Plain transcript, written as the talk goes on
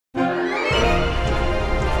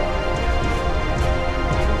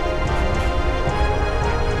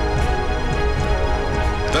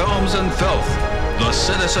Films and Filth, the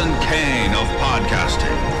Citizen Kane of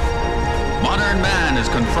podcasting. Modern man is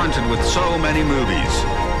confronted with so many movies.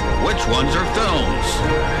 Which ones are films?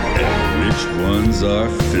 And which ones are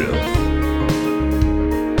filth?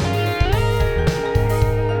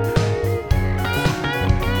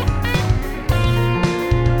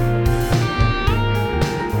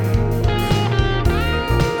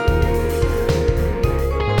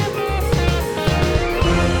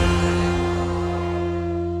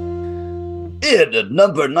 In at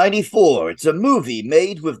number 94, it's a movie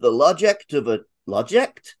made with the logic of a...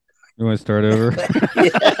 Logic? You want to start over?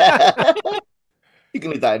 Yeah. You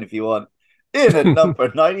can leave that in if you want. In at number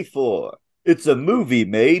 94, it's a movie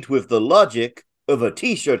made with the logic of a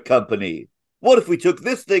t-shirt company. What if we took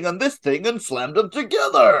this thing and slammed them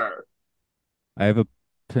together? I have a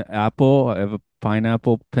apple. I have a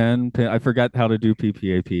pineapple pen. I forgot how to do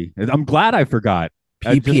PPAP. I'm glad I forgot.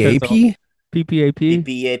 PPAP? PPAP?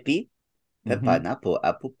 PPAP? Pineapple,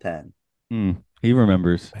 apple pen. He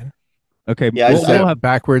remembers. Okay, yeah, we'll have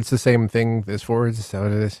backwards the same thing as forwards. Is that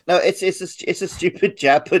what it is? No, it's a stupid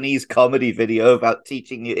Japanese comedy video about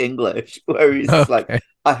teaching you English, where he's like,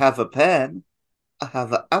 "I have a pen, I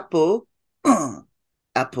have an apple,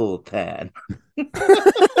 apple pen."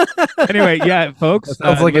 Anyway, yeah, folks, that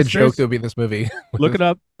sounds like a joke that would be in this movie. Look it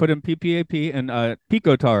up. Put in PPAP and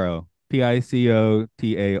Picotaro. Picotaro,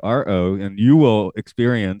 and you will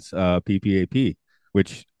experience PPAP,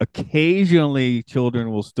 which occasionally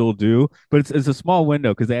children will still do, but it's a small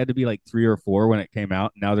window because they had to be like 3 or 4 when it came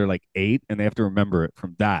out. Now they're like 8, and they have to remember it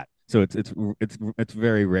from that. So it's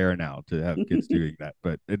very rare now to have kids doing that,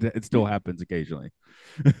 but it still happens occasionally.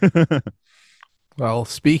 Well,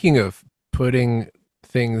 speaking of putting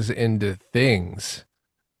things into things,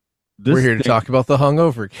 we're here to talk about the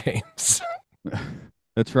Hungover Games.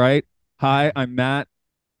 That's right. Hi, I'm Matt.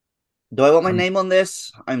 Do I want my name on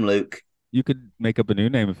this? I'm Luke. You could make up a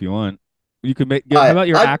new name if you want. You could make. How about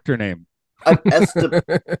your actor name? I'm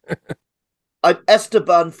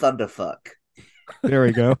Esteban Thunderfuck. There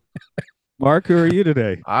we go. Mark, who are you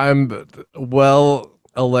today? I'm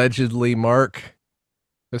allegedly Mark.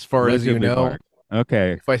 As far as you know. Mark.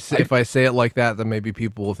 Okay. If I say it like that, then maybe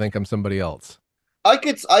people will think I'm somebody else. I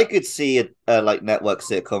could see a like network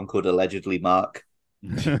sitcom called Allegedly Mark.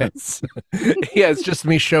 Yes. Yeah, it's just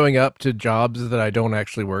me showing up to jobs that I don't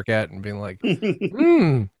actually work at and being like,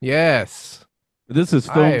 yes. This is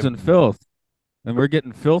Films and Filth, and we're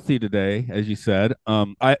getting filthy today, as you said.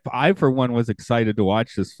 I for one was excited to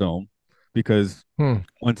watch this film because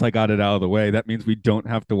once I got it out of the way, that means we don't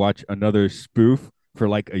have to watch another spoof for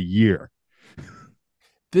like a year.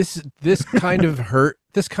 This kind of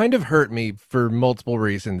hurt me for multiple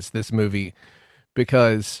reasons, this movie.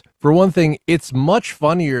 Because, for one thing, it's much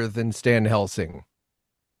funnier than Stan Helsing.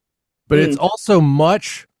 But it's also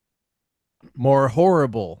much more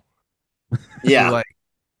horrible. Yeah. Like,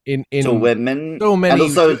 in to women. So many. And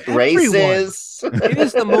also racist. It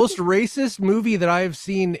is the most racist movie that I've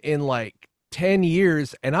seen in, like, 10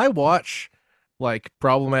 years. And I watch, like,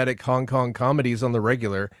 problematic Hong Kong comedies on the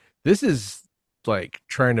regular. This is, like,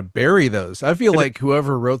 trying to bury those. I feel like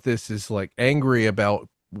whoever wrote this is, like, angry about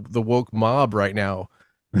the woke mob right now.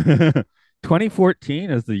 2014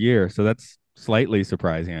 is the year, so that's slightly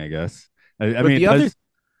surprising, I guess. I mean, it does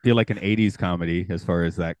feel like an 80s comedy as far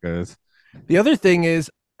as that goes. The other thing is,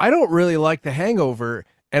 I don't really like The Hangover,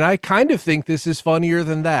 and I kind of think this is funnier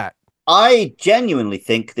than that. I genuinely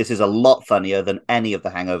think this is a lot funnier than any of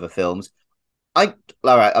the Hangover films. I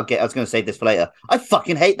was going to save this for later. I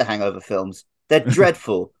fucking hate the Hangover films. They're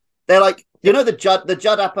dreadful. They're like, you know, the Judd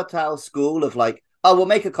Apatow school of like, oh, we'll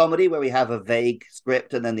make a comedy where we have a vague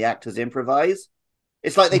script and then the actors improvise.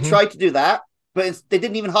 It's like they tried to do that, but they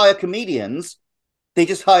didn't even hire comedians. They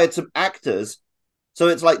just hired some actors. So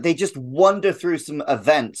it's like they just wander through some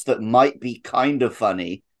events that might be kind of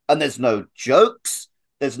funny. And there's no jokes.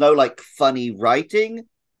 There's no like funny writing.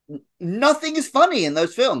 Nothing is funny in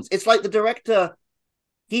those films. It's like the director,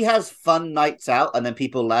 he has fun nights out and then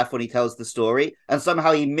people laugh when he tells the story. And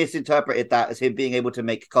somehow he misinterpreted that as him being able to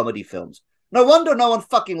make comedy films. No wonder no one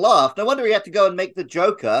fucking laughed. No wonder he had to go and make the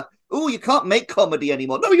Joker. Oh, you can't make comedy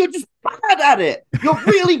anymore. No, you're just bad at it. You're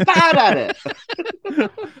really bad at it.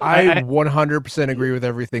 I 100% agree with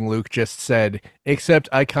everything Luke just said, except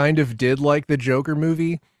I kind of did like the Joker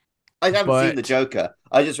movie. I haven't seen the Joker.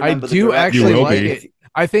 I just remember I do actually like it.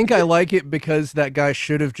 I think I like it because that guy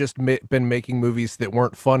should have just been making movies that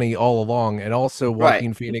weren't funny all along. And also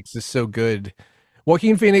Joaquin Phoenix is so good.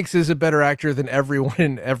 Joaquin Phoenix is a better actor than everyone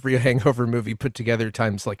in every Hangover movie put together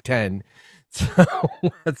times like 10. So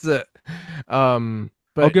that's it. But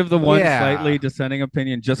I'll give the one slightly dissenting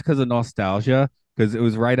opinion just because of nostalgia. because it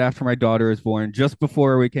was right after my daughter was born, just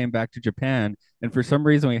before we came back to Japan. And for some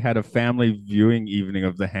reason, we had a family viewing evening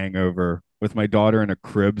of The Hangover with my daughter in a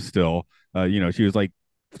crib still. She was like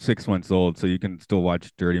 6 months old, so you can still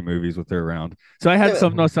watch dirty movies with her around. So I had Yeah,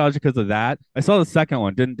 some nostalgia because of that. I saw the second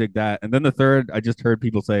one, didn't dig that. And then the third, I just heard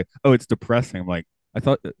people say, oh, it's depressing. I'm like, I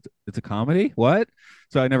thought it's a comedy? What?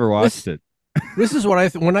 So I never watched it. This is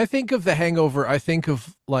what when I think of The Hangover, I think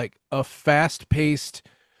of like a fast-paced,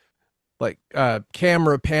 like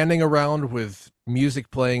camera panning around with music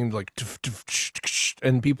playing, like,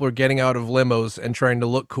 and people are getting out of limos and trying to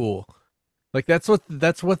look cool. Like that's what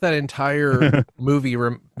that entire movie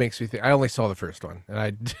makes me think. I only saw the first one, and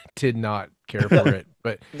I did not care for it.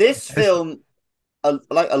 But this film,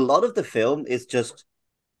 like a lot of the film, is just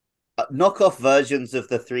knockoff versions of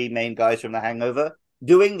the three main guys from The Hangover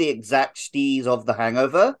doing the exact steez of The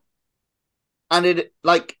Hangover, and it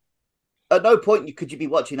like at no point could you be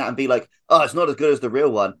watching that and be like, oh, it's not as good as the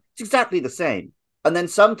real one. It's exactly the same. And then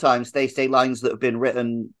sometimes they say lines that have been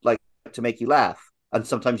written like to make you laugh, and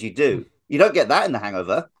sometimes you do. You don't get that in The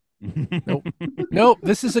Hangover. Nope.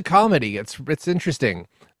 This is a comedy. It's interesting.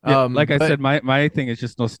 Yeah, like I said, my thing is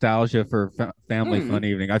just nostalgia for family fun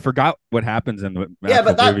evening. I forgot what happens in the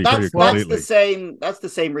but movie that's the same. That's the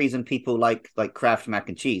same reason people like Kraft mac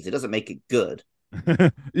and cheese. It doesn't make it good.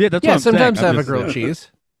 Yeah, that's what I'm sometimes saying. I have a grilled cheese.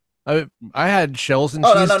 I had shells and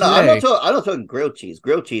cheese. No. Today. I'm not talking grilled cheese.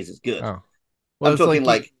 Grilled cheese is good. Oh. Well, I'm talking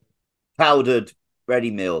like powdered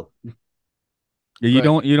ready meal. Yeah, you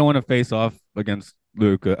don't want to face off against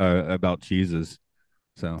Luke about cheeses.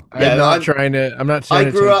 So I'm not trying to.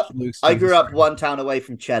 I grew up one town away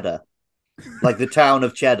from Cheddar, like the town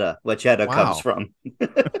of Cheddar, where Cheddar comes from.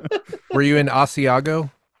 Were you in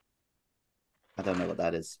Asiago? I don't know what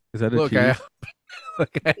that is. Is that a cheese?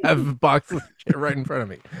 I have a box of shit right in front of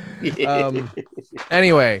me.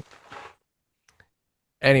 Anyway,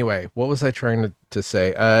 what was I trying to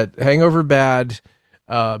say? Hangover bad.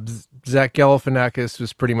 Zach Galifianakis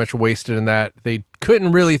was pretty much wasted in that. They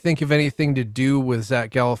couldn't really think of anything to do with Zach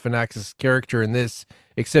Galifianakis' character in this,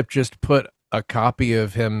 except just put a copy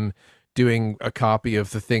of him doing a copy of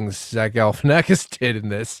the things Zach Galifianakis did in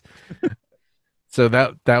this. So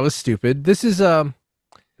that was stupid. This is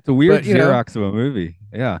it's a weird Xerox of a movie.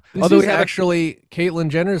 Yeah. This is actually Caitlyn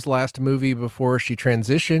Jenner's last movie before she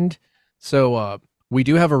transitioned. So we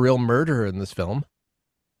do have a real murder in this film.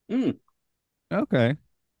 Okay.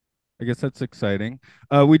 I guess that's exciting.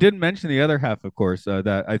 We didn't mention the other half, of course,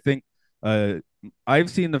 that I think I've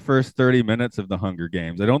seen the first 30 minutes of the Hunger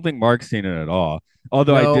Games. I don't think Mark's seen it at all.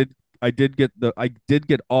 Although I did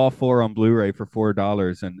get all four on Blu-ray for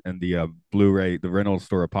 $4 and the Blu-ray, the rental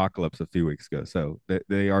store Apocalypse a few weeks ago. So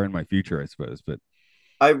they are in my future, I suppose. But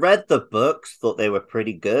I read the books, thought they were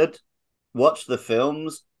pretty good. Watched the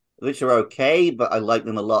films, which are okay, but I like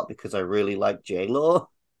them a lot because I really like J-Law.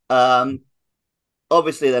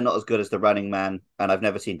 Obviously, they're not as good as The Running Man, and I've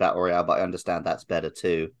never seen Battle Royale, but I understand that's better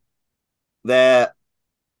too. They're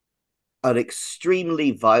an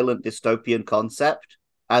extremely violent dystopian concept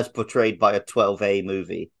as portrayed by a 12A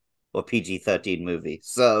movie or PG-13 movie.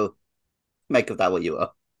 So make of that what you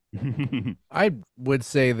are. I would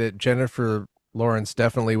say that Jennifer Lawrence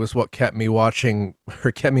definitely was what kept me watching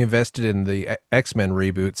or kept me invested in the X-Men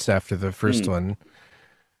reboots after the first one.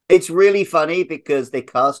 It's really funny because they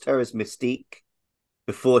cast her as Mystique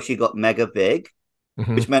before she got mega big,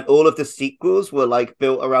 which meant all of the sequels were like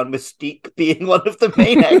built around Mystique being one of the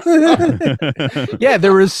main X-Men. Yeah,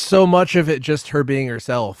 there was so much of it just her being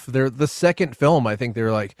herself. The second film, I think they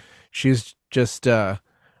were like, she's just, I'm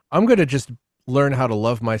going to just learn how to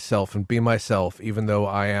love myself and be myself, even though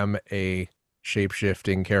I am a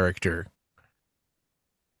shape-shifting character.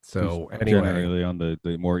 So anyway, generally on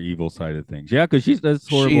the more evil side of things. Yeah, because that's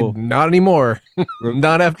horrible. Not anymore.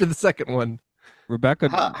 Not after the second one. Rebecca,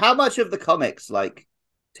 how much of the comics like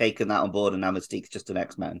taken that on board and now Mystique's just an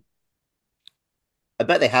X-Man? I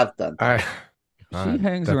bet they have done. She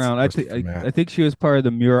hangs around. I think she was part of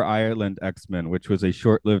the Muir Island X-Men, which was a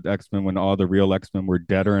short-lived X-Men when all the real X-Men were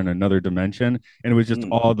dead or in another dimension, and it was just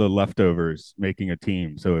all the leftovers making a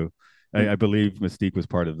team. So I believe Mystique was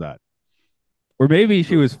part of that. Or maybe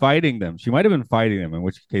she was fighting them. She might have been fighting them, in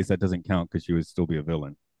which case that doesn't count because she would still be a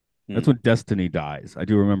villain. That's when Destiny dies. I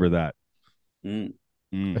do remember that. I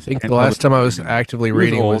think the last time I was actively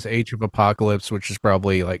reading was Age of Apocalypse, which is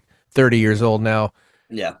probably like 30 years old now.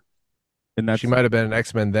 Yeah. And she might have been an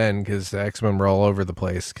X-Men then because the X-Men were all over the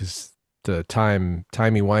place because the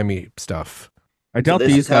timey-wimey stuff. I doubt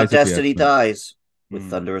this is how Destiny dies, with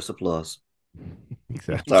thunderous applause.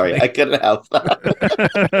 Exactly. Sorry, I couldn't help that.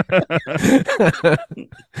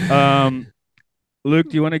 Luke,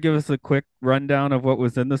 do you want to give us a quick rundown of what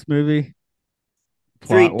was in this movie?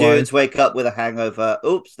 Three Plot wise. dudes wake up with a hangover.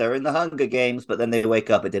 Oops, they're in the Hunger Games, but then they wake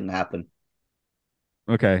up. It didn't happen.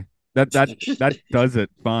 Okay. That does it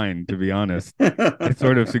fine, to be honest. I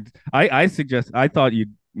sort of I suggest I thought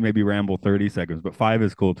you'd maybe ramble 30 seconds, but 5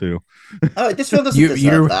 is cool too. Oh, this film doesn't You,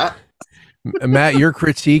 deserve you're that. Matt. Your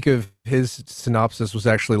critique of his synopsis was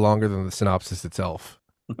actually longer than the synopsis itself.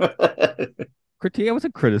 Critique, I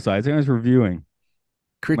wasn't criticizing, I was reviewing.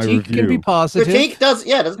 Critique can be review. positive. Critique doesn't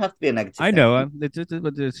have to be a negative. I thing. know.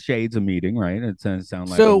 It's shades of meeting, right? It sound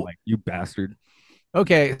like So- I'm like, you bastard.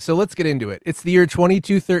 Okay, so let's get into it. It's the year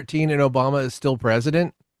 2213, and Obama is still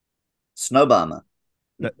president. Snowbomber.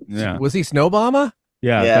 Yeah. Was he Snowbama?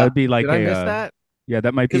 Yeah, Yeah. that would be like Did I a miss that? yeah,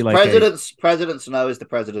 that might be Because like President Snow is the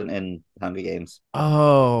president in Hunger Games.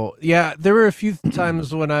 Oh, yeah. There were a few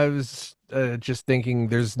times when I was just thinking,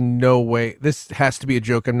 there's no way. This has to be a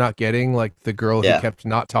joke I'm not getting. Like the girl Yeah. who kept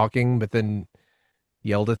not talking, but then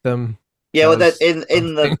yelled at them. Yeah, well, That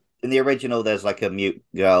that was in the original, there's like a mute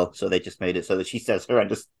girl, so they just made it so that she says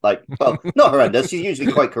horrendous, like, well, not horrendous. She's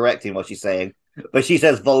usually quite correct in what she's saying, but she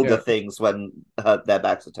says vulgar Yeah. things when their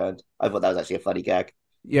backs are turned. I thought that was actually a funny gag.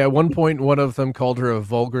 Yeah, at one point, one of them called her a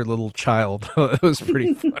vulgar little child. It was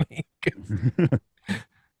pretty funny.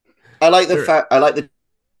 I like the Sure. fact. I like the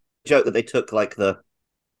joke that they took like the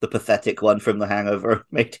pathetic one from The Hangover,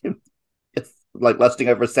 made him like lusting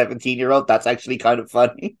over a 17-year-old. That's actually kind of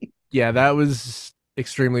funny. Yeah, that was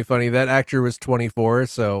extremely funny. That actor was 24,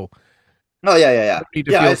 so Oh yeah. don't need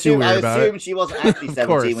to Yeah, feel too weird about it. assume she wasn't actually Of 17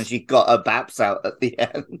 when course. she got her baps out at the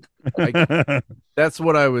end. That's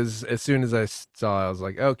what I was. As soon as I saw, I was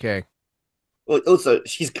like, okay. Well, also,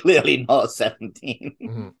 she's clearly not 17.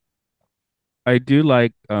 Mhm. I do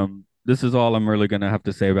like this is all I'm really gonna have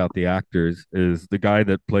to say about the actors is the guy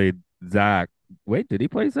that played Zach. Wait, did he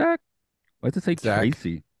play Zach? Why does it say Zach.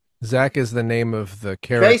 Tracy? Zach is the name of the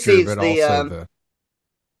character, Tracy's but the, also the.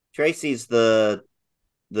 Tracy's the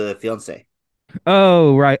fiance.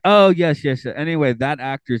 Oh, right. Oh, yes. Anyway, that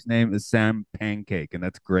actor's name is Sam Pancake, and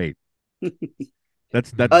that's great.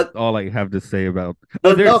 That's all I have to say about.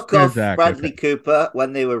 The there's knockoff Zach. Bradley Okay. Cooper,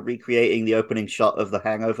 when they were recreating the opening shot of The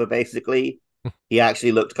Hangover, basically, he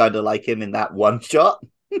actually looked kind of like him in that one shot.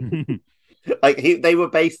 Like they were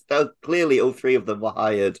based. Clearly, all three of them were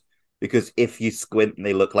hired because if you squint,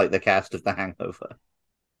 they look like the cast of The Hangover.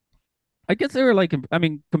 I guess they were like, I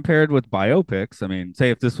mean, compared with biopics. I mean,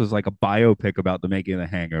 say if this was like a biopic about the making of The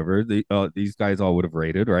Hangover, these guys all would have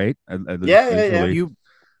rated, right? Yeah. Visually.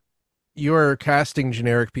 You are casting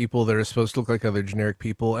generic people that are supposed to look like other generic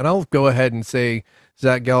people, and I'll go ahead and say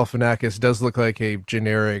Zach Galifianakis does look like a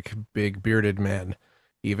generic big bearded man.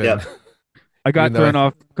 Even Yep. I got Even though thrown I-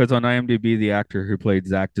 off because on IMDb the actor who played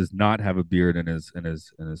Zach does not have a beard in his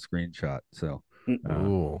screenshot. So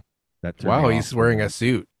Ooh. that turned Wow, me he's off. wearing a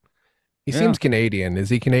suit. He Yeah. seems Canadian. Is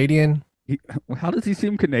he Canadian? How does he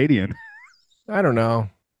seem Canadian? I don't know.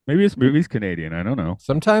 Maybe his movie's Canadian. I don't know.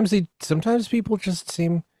 Sometimes people just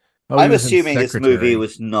seem. Oh, I'm he was in assuming this movie Secretary.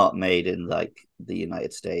 was not made in like the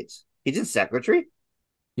United States. He's in Secretary.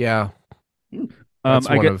 Yeah, that's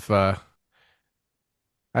I one get of.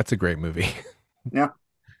 That's a great movie.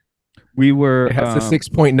 we were It has a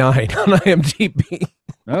 6.9 on IMDb.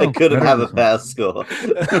 I oh, couldn't better have a than better score.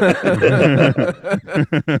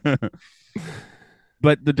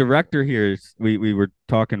 But the director here is we were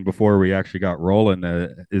talking before we actually got rolling.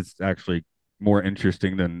 Is actually more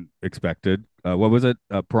interesting than expected. What was it?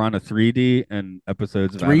 Piranha 3D and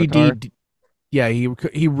episodes of 3D. Avatar. Yeah,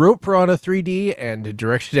 he wrote Piranha 3D and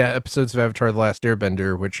directed episodes of Avatar: The Last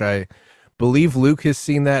Airbender, which I believe Luke has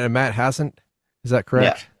seen that and Matt hasn't. Is that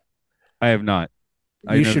correct? I have not.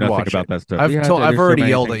 I You know should nothing watch about it. that stuff. I've Yeah, told, there's I've so already many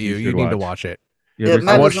yelled things at you. You should need to watch it. You Yeah, ever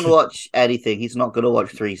Matt seen- watched doesn't it. watch anything. He's not going to watch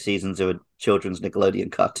 3 seasons of a children's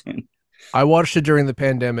Nickelodeon cartoon. I watched it during the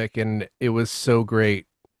pandemic and it was so great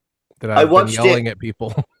that I I've been watched yelling it- at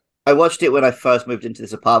people. I watched it when I first moved into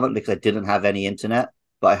this apartment because I didn't have any internet,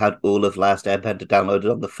 but I had all of Last Airbender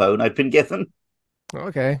downloaded on the phone I'd been given.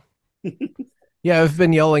 Okay. Yeah, I've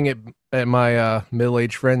been yelling at my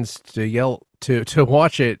middle-aged friends to yell to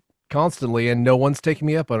watch it constantly, and no one's taking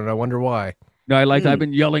me up on it. I wonder why. No, I've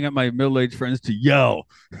been yelling at my middle-aged friends to yell.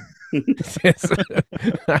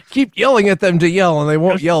 I keep yelling at them to yell, and they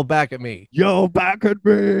won't yell back at me. Yell back at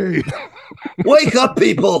me. Wake up,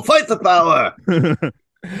 people! Fight the power!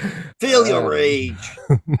 Feel your rage!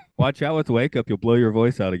 Watch out with Wake Up. You'll blow your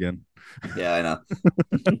voice out again. Yeah, I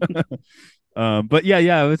know. But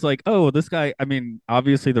yeah, it was like, oh, this guy. I mean,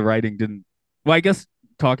 obviously the writing didn't. Well, I guess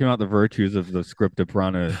talking about the virtues of the script of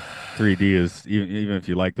Piranha 3D is even if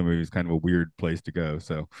you like the movie, is kind of a weird place to go.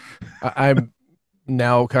 So I'm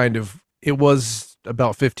now kind of, it was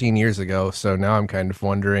about 15 years ago. So now I'm kind of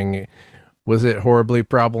wondering, was it horribly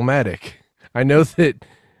problematic? I know that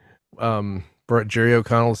Jerry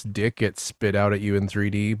O'Connell's dick gets spit out at you in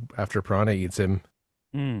 3D after Piranha eats him.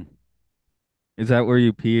 Hmm. Is that where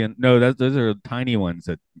you pee? And no, those are tiny ones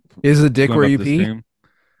that Is a dick swim where up you the pee? stream.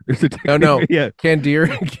 There's a dick No, no. yeah.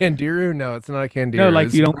 Candiru? No, it's not a Candiru. No, like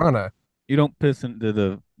it's you don't Piranha. you don't piss into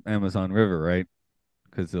the Amazon River, right?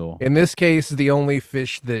 Because they'll. In this case, the only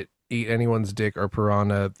fish that eat anyone's dick are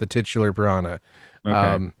piranha, the titular piranha.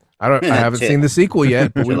 Okay. I haven't seen the sequel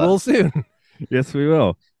yet, but we will soon. Yes, we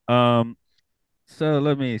will. So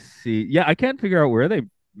let me see. Yeah, I can't figure out where they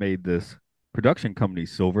made this. Production company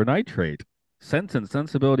Silver Nitrate, Sense and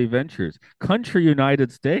Sensibility Ventures, Country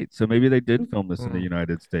United States. So maybe they did film this in the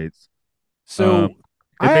United States. So It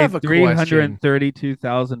I have a made question.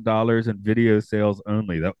 $332,000 in video sales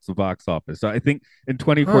only. That was the box office. So I think in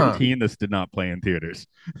 2014 this did not play in theaters.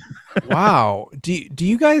 Wow. Do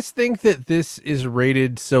you guys think that this is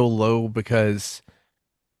rated so low because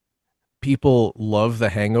people love The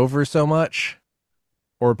Hangover so much?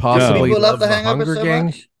 Or possibly People love love The the Hangover so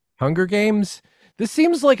much? Hunger Games? This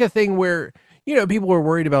seems like a thing where, people were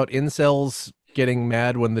worried about incels getting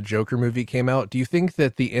mad when the Joker movie came out. Do you think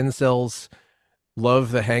that the incels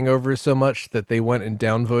love The Hangover so much that they went and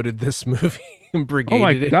downvoted this movie and Oh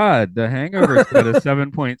my brigaded it? God, The Hangover's got a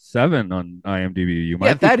 7.7 on IMDb. You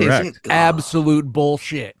might be that is correct. absolute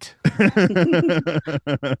bullshit.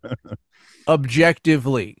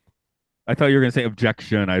 Objectively. I thought you were going to say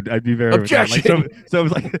objection. I'd be very Objection. Like, so it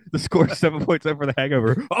was like the score 7.7 for The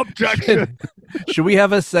Hangover. Objection. Should we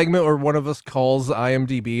have a segment where one of us calls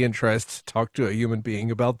IMDb and tries to talk to a human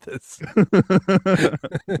being about this?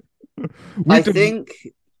 I think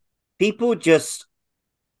people just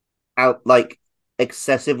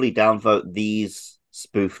excessively downvote these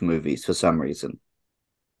spoof movies for some reason.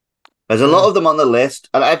 There's a lot of them on the list,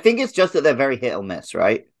 and I think it's just that they're very hit or miss,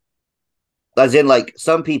 right? As in, like,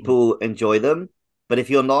 some people enjoy them, but if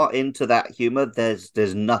you're not into that humor,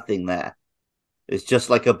 there's nothing there. It's just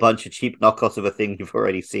like a bunch of cheap knockoffs of a thing you've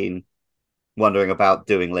already seen, wondering about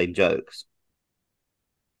doing lame jokes.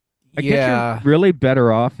 I guess you're really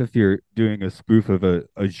better off if you're doing a spoof of a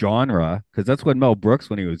genre, because that's what Mel Brooks,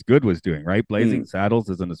 when he was good, was doing, right? Blazing Saddles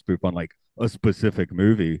isn't a spoof on like a specific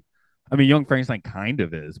movie. I mean, Young Frankenstein kind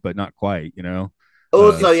of is, but not quite,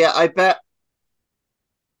 Also, yeah, I bet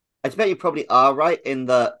you probably are right in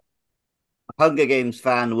that Hunger Games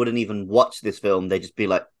fan wouldn't even watch this film. They'd just be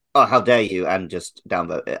like, oh, how dare you, and just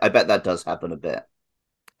downvote it. I bet that does happen a bit.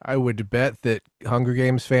 I would bet that Hunger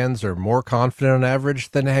Games fans are more confident on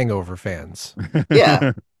average than Hangover fans.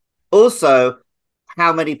 Yeah. Also,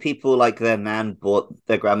 how many people like their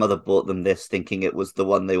grandmother bought them this thinking it was the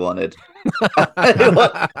one they wanted?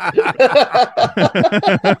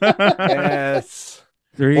 Yes.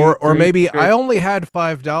 Or maybe I only had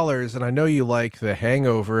 $5 and I know you like The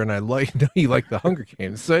Hangover and I know you like The Hunger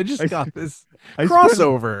Games, so I just got this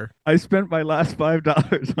crossover. I spent my last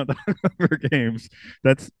 $5 on The Hungover Games.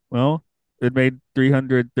 It made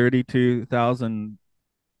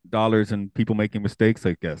 $332,000 in people making mistakes,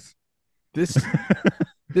 I guess. This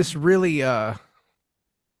really I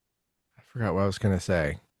forgot what I was gonna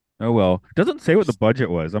say. Oh well, it doesn't say what the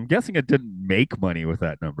budget was. I'm guessing it didn't make money with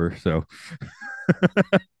that number, so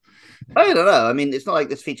I don't know. I mean, it's not like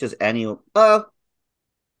this features anyone.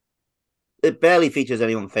 It barely features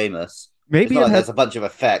anyone famous. Maybe there's a bunch of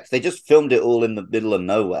effects. They just filmed it all in the middle of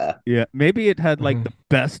nowhere. Yeah, maybe it had like the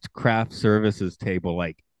best craft services table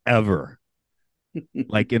like ever,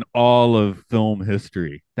 like in all of film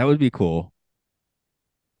history. That would be cool.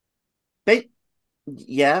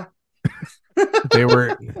 Yeah. They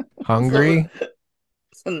were hungry.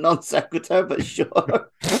 It's a non sequitur, but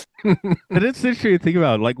sure. But it's interesting to think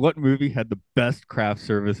about, like, what movie had the best craft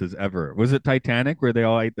services ever? Was it Titanic, where they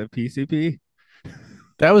all ate the PCP?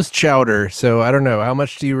 That was Chowder. So I don't know. How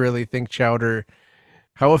much do you really think Chowder?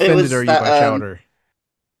 How offended are you by Chowder?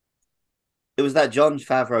 It was that Jon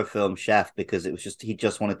Favreau film, Chef, because he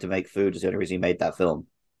just wanted to make food. Is the only reason he made that film.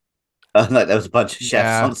 Like there was a bunch of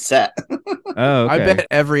chefs on set. Oh, okay. I bet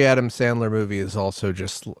every Adam Sandler movie is also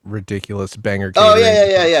just ridiculous banger. Oh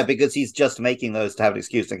yeah, because he's just making those to have an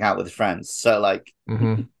excuse to hang out with his friends. So like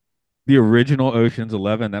the original Ocean's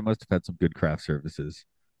 11, that must have had some good craft services,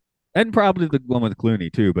 and probably the one with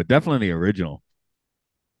Clooney too, but definitely the original,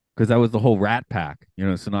 because that was the whole Rat Pack.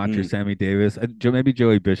 Sinatra, Sammy Davis, and maybe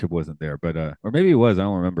Joey Bishop wasn't there, but or maybe he was. I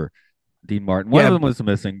don't remember. Dean Martin. One of them was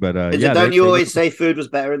missing, but don't you always say food was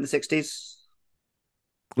better in the 60s?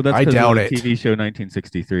 Well, that's I doubt of the it. TV show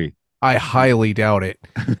 1963. I highly doubt it.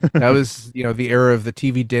 That was, the era of the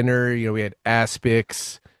TV dinner. We had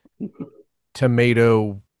aspics,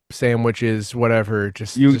 tomato sandwiches, whatever.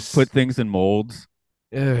 You Just put things in molds.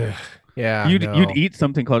 ugh, yeah, You'd no. eat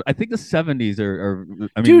something called, I think the 70s are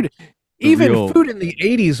I mean, Dude, the even real. food in the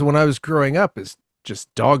 80s when I was growing up is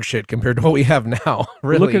just dog shit compared to what we have now.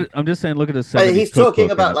 Really. I'm just saying, look at the 70s He's talking cookbook,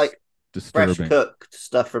 and about it's like fresh disturbing. cooked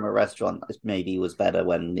stuff from a restaurant. Maybe was better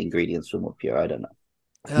when the ingredients were more pure. I don't know.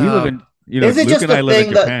 We live in, Is it Luke just and I a live in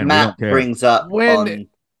thing that Japan. We Matt don't care. brings up when on the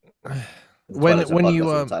when Twilight Zone when podcast you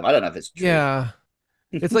all the time? I don't know if it's true. yeah,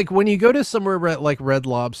 it's like when you go to somewhere like Red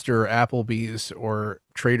Lobster or Applebee's or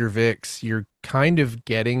Trader Vic's, you're kind of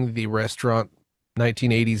getting the restaurant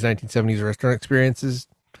 1980s, 1970s restaurant experiences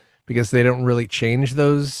because they don't really change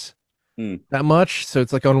those that much. So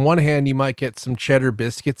it's like on one hand, you might get some cheddar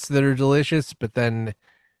biscuits that are delicious, but then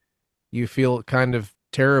you feel kind of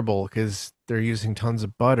terrible because they're using tons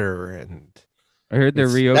of butter and I heard they're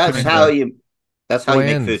it's- reopening. That's how you make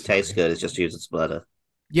bland. food taste good. Is just use its butter.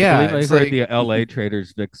 yeah, I believe I it's heard like the LA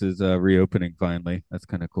Traders Vic's is reopening finally. That's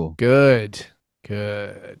kind of cool. good.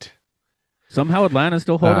 Somehow Atlanta's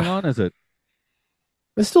still holding on, is it?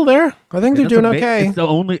 It's still there. I think they're That's doing ama- okay. It's the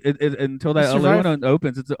only until that They LA survived. one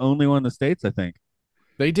opens. It's the only one in the States, I think.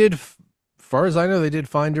 They did, far as I know, they did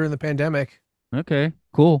fine during the pandemic. Okay,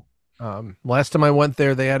 cool. Last time I went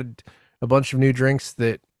there, they had a bunch of new drinks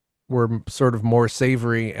that were sort of more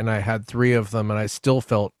savory, and I had 3 of them, and I still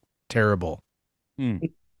felt terrible, even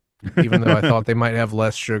though I thought they might have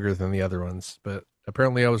less sugar than the other ones. But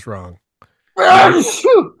apparently, I was wrong.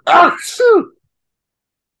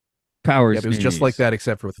 Power Yeah, it was just sneeze. like that,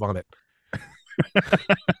 except for with vomit.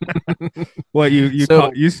 What you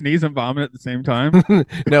So- you sneeze and vomit at the same time?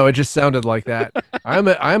 No, it just sounded like that. I'm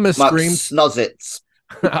a scream. Snozzits.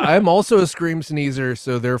 I'm also a scream sneezer,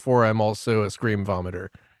 so therefore I'm also a scream vomiter.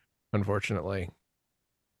 Unfortunately,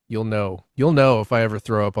 you'll know if I ever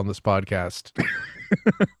throw up on this podcast.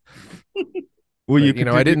 Well, But,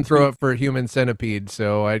 I didn't throw up for Human Centipede,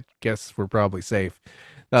 so I guess we're probably safe.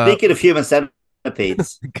 Speaking of human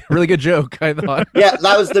centipedes, Really good joke, I thought. yeah,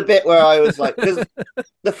 that was the bit where I was like, because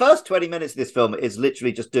the first 20 minutes of this film is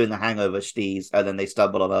literally just doing the Hangover steez, and then they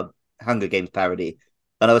stumble on a Hunger Games parody,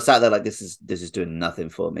 and I was sat there like, this is doing nothing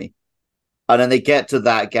for me. And then they get to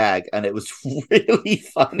that gag, and it was really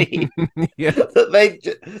funny Yeah.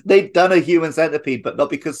 that they'd done a human centipede, but not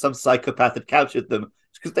because some psychopath had captured them,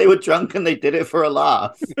 it's because they were drunk and they did it for a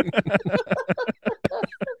laugh.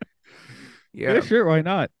 Yeah, sure. Why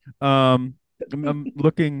not? I'm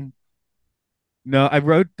looking. No, I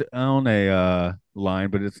wrote down a line,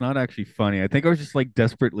 but it's not actually funny. I think I was just like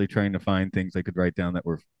desperately trying to find things I could write down that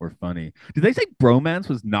were funny. Did they say bromance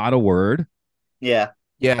was not a word? Yeah.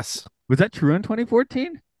 Yes. Was that true in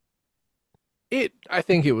 2014? I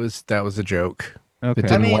think that was a joke. Okay.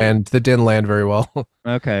 That didn't land very well.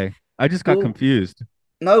 Okay. I just got Well- confused.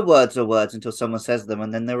 No words are words until someone says them,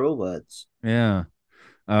 and then they're all words. Yeah.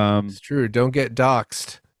 It's true. Don't get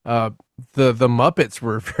doxxed. The Muppets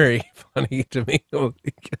were very funny to me.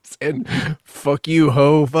 And fuck you,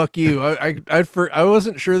 ho, fuck you. I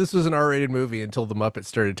wasn't sure this was an R-rated movie until the Muppets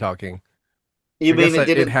started talking. You I mean guess it that-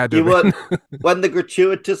 didn't? it had to You have weren't when the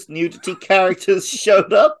gratuitous nudity characters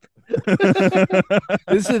showed up.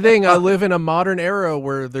 This is the thing. I live in a modern era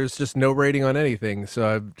where there's just no rating on anything, so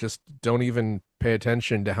I just don't even pay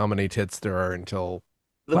attention to how many tits there are until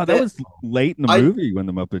The Wow, bit- that was late in the I- movie when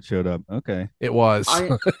the Muppets showed up. Okay. it was.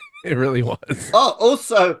 I- It really was. Oh,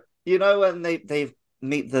 also, when they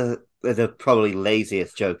meet the probably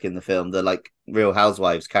laziest joke in the film, the like Real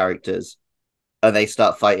Housewives characters, and they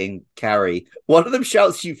start fighting Carrie. One of them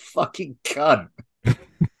shouts, "You fucking cunt!"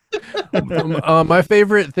 My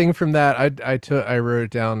favorite thing from that, I wrote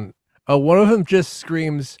it down. One of them just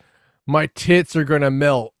screams, "My tits are gonna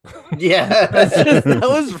melt." Yeah, That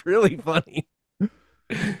was really funny.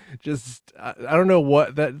 Just I don't know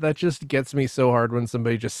what that just gets me so hard when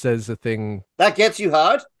somebody just says a thing that gets you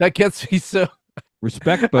hard. that gets me so.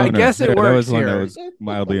 Respect boner. guess it That works was one that here. was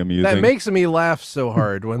mildly amusing. That makes me laugh so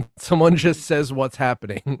hard when someone just says what's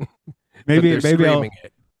happening. maybe but they're maybe I'll screaming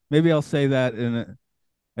it. maybe I'll say that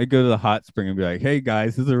I go to the hot spring and be like, "Hey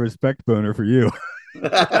guys, this is a respect boner for you."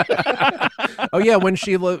 Oh yeah, when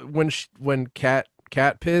cat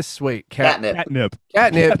piss. Wait, Catnip.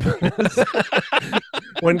 Catnip.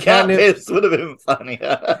 When Catnip Catnip would have been funny.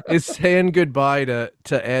 is saying goodbye to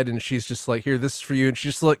Ed, and she's just like, "Here, this is for you," and she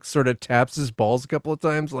just like sort of taps his balls a couple of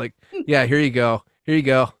times, like, "Yeah, here you go."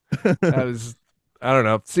 That was, I don't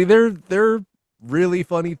know. See, they're really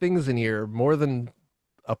funny things in here, more than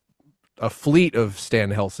a fleet of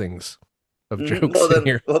Stan Helsings. of jokes in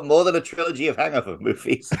here. More than a trilogy of Hangover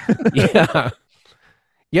movies. Yeah.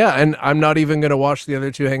 Yeah, and I'm not even going to watch the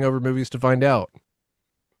other two Hangover movies to find out.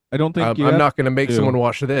 I don't think I'm not going to make someone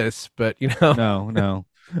watch this, but No.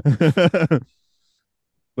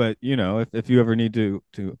 But if you ever need to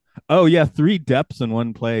oh yeah, 3 depths in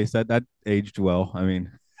one place, that aged well. I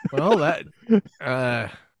mean, well, that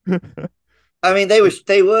I mean, they were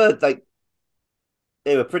like,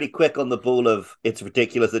 they were pretty quick on the ball of it's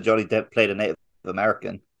ridiculous that Johnny Depp played a Native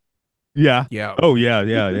American. Yeah. Yeah. Oh yeah.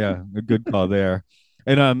 A good call there.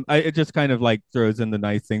 And it just kind of like throws in the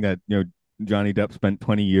nice thing that Johnny Depp spent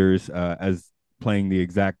 20 years as playing the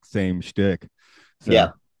exact same shtick. So,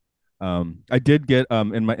 yeah. I did get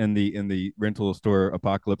in the rental store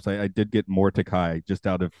apocalypse. I did get Mordecai just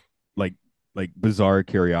out of like bizarre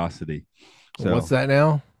curiosity. So what's that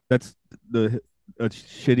now? That's a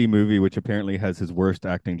shitty movie which apparently has his worst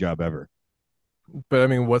acting job ever. But I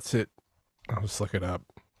mean, what's it? I'll just look it up.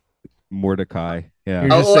 Mordecai. Yeah. You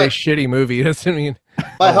just say shitty movie. Doesn't mean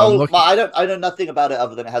I know nothing about it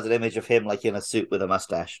other than it has an image of him like in a suit with a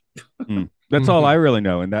mustache. That's all I really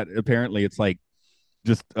know, and that apparently it's like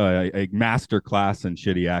just a master class in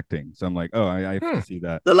shitty acting. So I'm like, oh, I have to see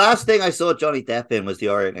that. The last thing I saw Johnny Depp in was The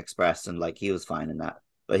Orient Express, and like he was fine in that,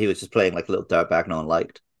 but he was just playing like a little dirtbag no one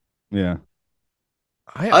liked. Yeah.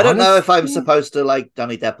 I don't know if I'm supposed to like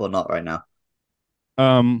Johnny Depp or not right now.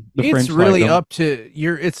 It's really up to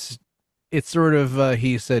your. It's sort of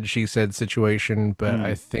he said she said situation, but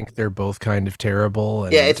I think they're both kind of terrible.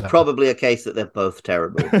 And, yeah, it's probably a case that they're both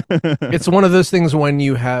terrible. It's one of those things when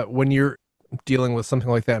you're dealing with something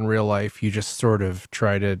like that in real life, you just sort of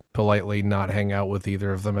try to politely not hang out with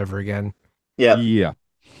either of them ever again. Yeah.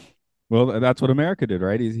 Well, that's what America did,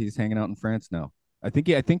 right? He's hanging out in France now. I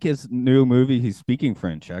think his new movie, he's speaking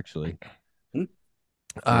French actually. They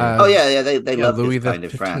love Louis this kind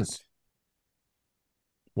of France.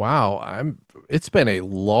 Wow, it's been a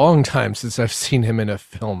long time since I've seen him in a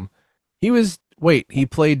film. He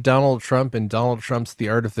played Donald Trump in Donald Trump's The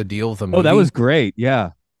Art of the Deal, the movie. Oh, that was great.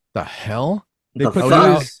 Yeah. The hell? They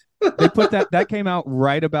put that came out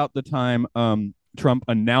right about the time Trump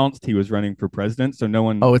announced he was running for president, so no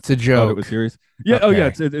one it's a joke. Thought it was serious. Yeah, okay. Oh yeah,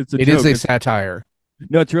 it's a joke. It is a satire.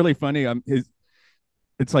 No, it's really funny.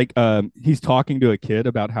 It's like he's talking to a kid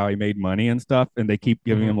about how he made money and stuff, and they keep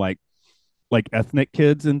giving him like ethnic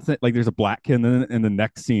kids and like there's a black kid, and then in the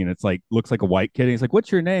next scene it's like looks like a white kid, and he's like,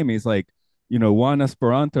 "What's your name?" He's like, Juan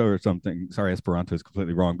Esperanto or something. Sorry, Esperanto is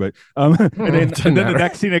completely wrong, but and then the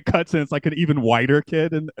next scene it cuts and it's like an even whiter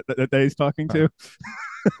kid and that he's talking to.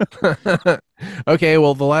 Okay,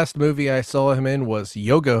 well, the last movie I saw him in was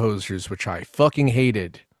Yoga Hosers, which I fucking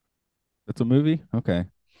hated. That's a movie? Okay.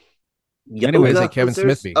 Anyways, a Kevin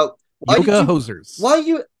Smith movie. Yoga Hosers. Why are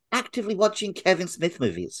you actively watching Kevin Smith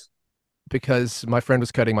movies? Because my friend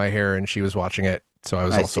was cutting my hair and she was watching it, so I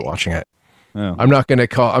was also watching it. Oh. I'm not gonna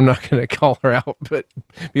call her out, but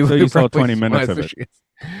so you saw 20 minutes of it.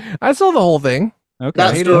 I saw the whole thing. Okay.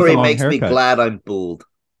 That story makes me glad I'm bald.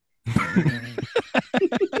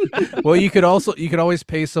 Well, you could always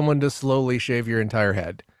pay someone to slowly shave your entire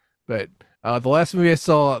head. But the last movie I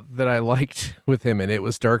saw that I liked with him in it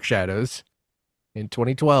was Dark Shadows in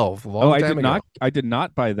 2012. I did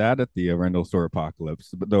not buy that at the rental store apocalypse,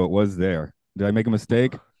 but though it was there. Did I make a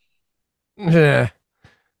mistake? Yeah.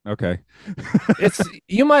 Okay.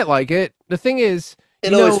 You might like it. The thing is,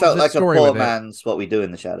 it always felt like a poor man's What We Do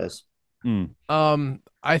in the Shadows.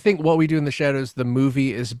 I think What We Do in the Shadows, the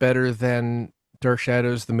movie, is better than Dark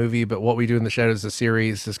Shadows, the movie, but What We Do in the Shadows, the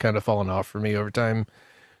series, has kind of fallen off for me over time.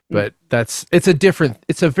 But it's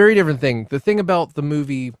a very different thing. The thing about the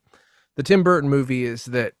movie, the Tim Burton movie, is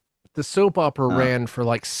that the soap opera ran for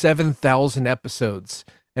like 7,000 episodes.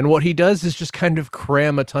 And what he does is just kind of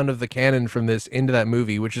cram a ton of the canon from this into that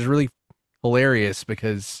movie, which is really hilarious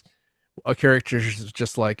because a character is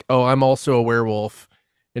just like, oh, I'm also a werewolf.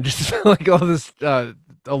 And just like all this, a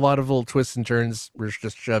lot of little twists and turns were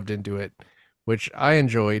just shoved into it, which I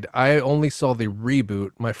enjoyed. I only saw the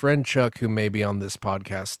reboot. My friend Chuck, who may be on this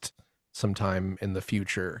podcast sometime in the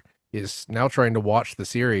future, is now trying to watch the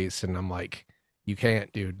series. And I'm like, you can't,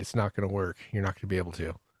 dude. It's not going to work. You're not going to be able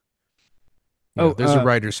to. There's a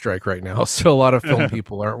writer's strike right now, so a lot of film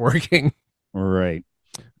people aren't working. Right.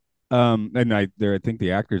 And I think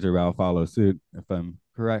the actors are about to follow suit, if I'm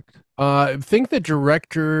correct. I think the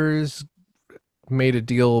directors made a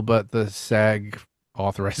deal, but the SAG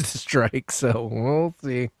authorized the strike, so we'll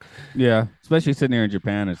see. Yeah, especially sitting here in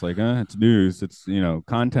Japan, it's like, it's news. It's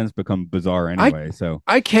content's become bizarre anyway. So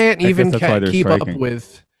I can't even keep up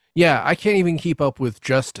with. Yeah, I can't even keep up with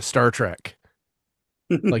just Star Trek.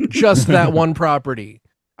 Like just that one property.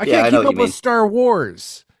 I Yeah, can't I know keep what up you mean. with Star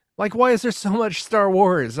Wars. Like, why is there so much Star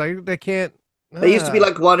Wars? I can't. They used to be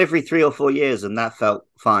like one every 3 or 4 years, and that felt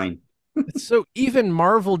fine. So even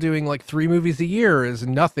Marvel doing like 3 movies a year is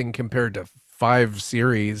nothing compared to 5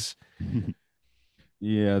 series.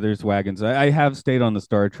 Yeah, there's wagons. I have stayed on the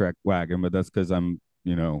Star Trek wagon, but that's because I'm,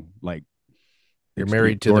 like You're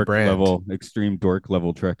married to the brand. extreme dork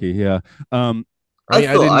level Trekkie. Yeah. Um, I mean,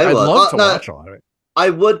 thought I I'd was. love to No, watch a lot of it. I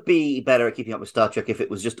would be better at keeping up with Star Trek if it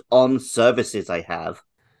was just on services I have.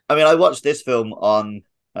 I mean, I watched this film on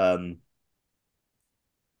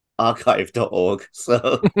archive.org,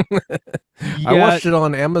 so I yeah, watched it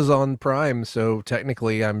on Amazon Prime, so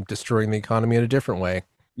technically I'm destroying the economy in a different way.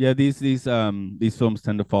 yeah. These films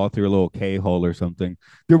tend to fall through a little K hole or something.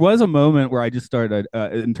 There was a moment where I just started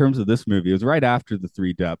in terms of this movie. It was right after the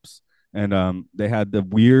Three Depths, and they had the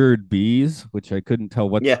weird bees, which I couldn't tell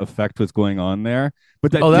what yeah. effect was going on there.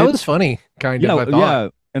 But that That was funny, kind of. I thought. yeah,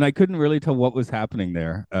 and I couldn't really tell what was happening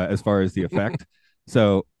there as far as the effect.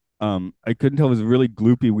 So I couldn't tell if it was really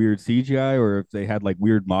gloopy, weird CGI or if they had like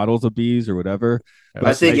weird models of bees or whatever. It I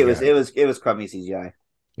was think CGI. it was crummy CGI.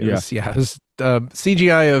 It was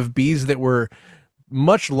CGI of bees that were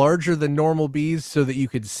much larger than normal bees, so that you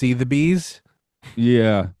could see the bees.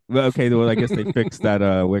 Yeah. Well, okay. Well, I guess they fixed that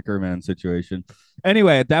Wicker Man situation.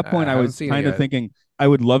 Anyway, at that point, I haven't was seen it kind of yet. thinking I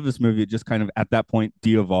would love this movie. It just kind of at that point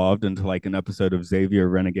de-evolved into like an episode of Xavier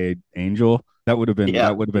Renegade Angel. That would have been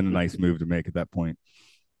Yeah. a nice move to make at that point.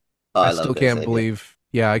 Oh, I love still this can't idea. believe.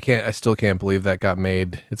 Yeah, I still can't believe that got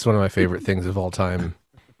made. It's one of my favorite things of all time.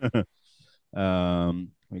 We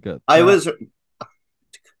got I that. was.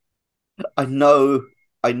 I know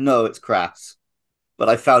it's crass, but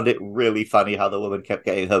I found it really funny how the woman kept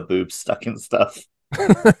getting her boobs stuck in stuff.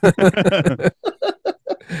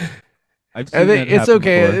 I've I seen think that it's happen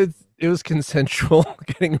okay. It was consensual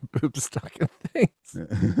getting boobs stuck in things.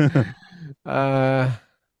 before. I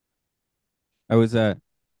was at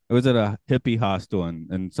a hippie hostel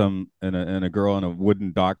and a girl on a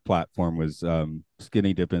wooden dock platform was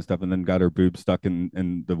skinny dipping and stuff and then got her boob stuck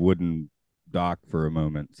in the wooden dock for a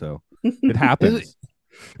moment. So it happens.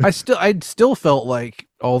 I still felt like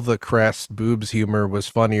all the crass boobs humor was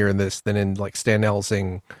funnier in this than in like Stan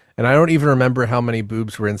Helsing. And I don't even remember how many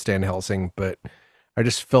boobs were in Stan Helsing, but I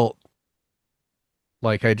just felt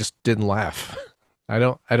like I just didn't laugh. I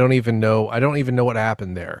don't even know what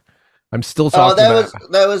happened there. I'm still Oh, talking about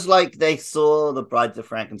there was like they saw the Brides of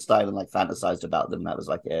Frankenstein and like fantasized about them. That was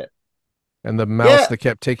like it. and the mouse that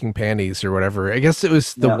kept taking panties or whatever. I guess it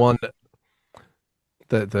was the Yeah. one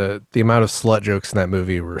the amount of slut jokes in that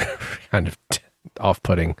movie were kind of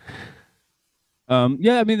off-putting.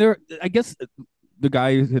 Yeah, I mean I guess the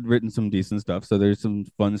guy had written some decent stuff, so there's some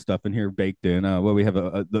fun stuff in here baked in. We have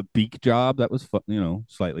the beak job that was fun,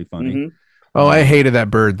 slightly funny. Mhm. Oh, I hated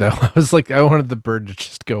that bird though. I was like, I wanted the bird to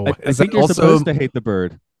just go away. I think you're supposed to hate the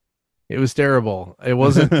bird. It was terrible. It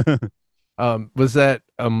wasn't. Was that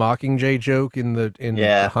a Mockingjay joke in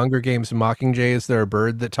Yeah. Hunger Games? Mockingjay, is there a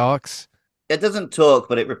bird that talks? It doesn't talk,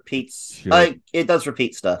 but it repeats. Sure. It does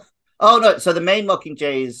repeat stuff. Oh no! So the main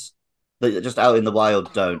Mockingjays that are just out in the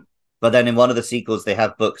wild don't. But then in one of the sequels, they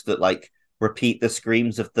have books that like repeat the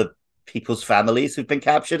screams of the people's families who've been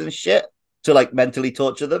captured and shit to like mentally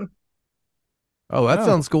torture them. Oh, that Oh.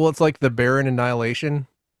 sounds cool. It's like the Baron Annihilation.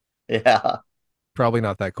 Yeah. Probably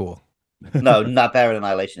not that cool. No, not Baron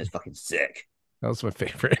Annihilation is fucking sick. That was my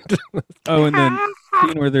favorite. Oh, and then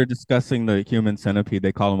scene where they're discussing the human centipede,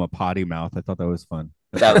 they call him a potty mouth. I thought that was fun.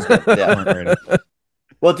 That was good. Yeah. Great.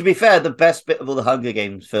 Well, to be fair, the best bit of all the Hunger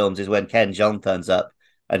Games films is when Ken Jeong turns up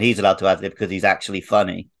and he's allowed to ad lib because he's actually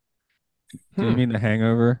funny. Do you mean the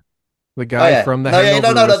Hangover? The guy from the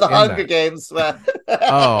Hangover. No, was the in Hunger that. Games. Where...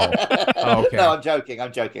 Oh, okay. No, I'm joking. I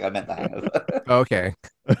meant the Hangover. Okay.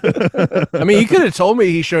 I mean, you could have told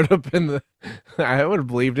me he showed up in the. I would have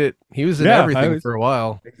believed it. He was in everything for a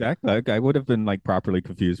while. Exactly. I would have been like properly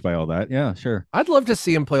confused by all that. Yeah, sure. I'd love to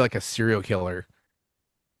see him play like a serial killer.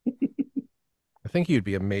 I think he'd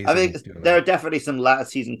be amazing. I mean, doing there are that. definitely some latter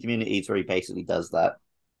season communities where he basically does that.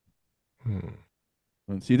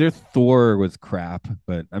 See, their Thor was crap,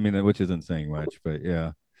 but I mean, which isn't saying much, but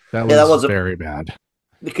yeah. That Yeah, that was was a- very bad.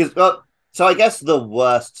 Because, well, so I guess the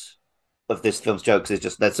worst of this film's jokes is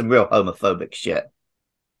just there's some real homophobic shit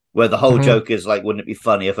where the whole Mhm. joke is like, wouldn't it be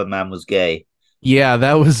funny if a man was gay? Yeah,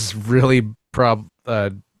 that was really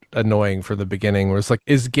annoying for the beginning. Where it's like,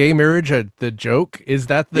 is gay marriage the joke? Is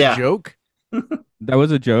that the Yeah. joke? That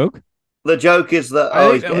was a joke? The joke is that,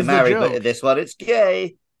 I think he's that getting was the married, but joke. in this one, it's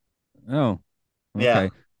gay. Oh. Okay. Yeah.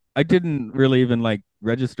 I didn't really even like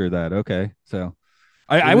register that. Okay. So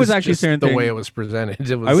I was actually saying the way it was presented.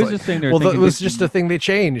 It was I was like, just saying there. well, it was just a thing they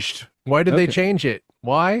changed. Why did they change it?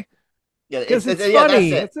 Why? Yeah, Because it's yeah,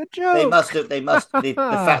 funny. that's it. It's a joke. The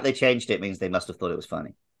fact they changed it means they must have thought it was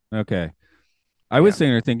funny. Okay. I was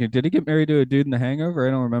sitting there thinking, did he get married to a dude in The Hangover?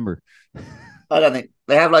 I don't remember. I don't think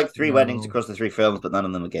they have like 3 No. weddings across the 3 films, but none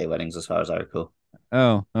of them are gay weddings, as far as I recall.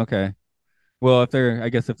 Oh, okay. Well, I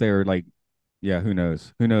guess if they were like, yeah, who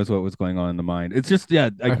knows? Who knows what was going on in the mind? It's just, yeah,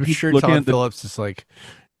 I'm keep sure looking Todd at the, Phillips is like,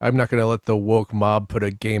 I'm not going to let the woke mob put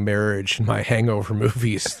a gay marriage in my Hangover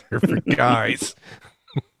movies. They're for guys.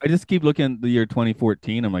 I just keep looking at the year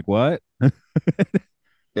 2014. I'm like, what?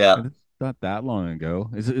 Yeah. It's not that long ago.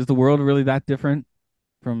 Is the world really that different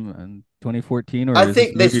from 2014? Or I is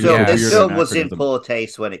think this this movie film, just a this weird film was in anachronism? poor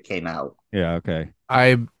taste when it came out. Yeah, okay.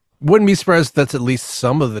 I wouldn't be surprised if that's at least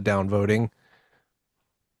some of the downvoting.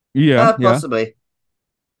 Yeah, yeah. Possibly.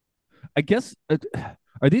 I guess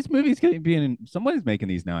are these movies being somebody's making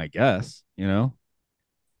these now, I guess, you know?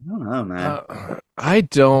 I don't know, man. I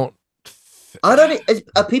don't.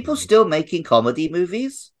 Are people still making comedy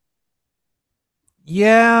movies?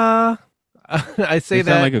 Yeah, I say They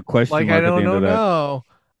that sound like a question like mark I at the don't end know. of that. No,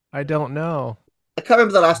 I don't know. I can't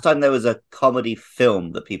remember the last time there was a comedy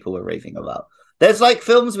film that people were raving about. There's like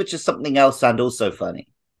films which is something else and also funny.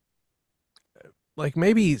 Like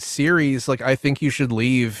maybe series. Like I think you should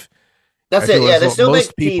leave. That's I it. feel Yeah, as they though still make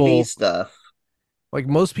most people TV stuff. like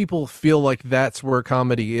most people feel like that's where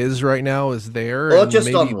comedy is right now. Is there Or and just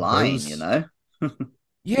maybe online, those- you know?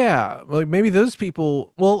 Yeah, like maybe those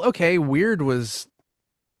people. Well, okay, Weird was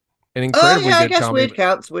an Oh, incredibly yeah, I good guess comedy. Weird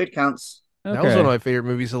counts. Weird counts. That was one of Okay. my favorite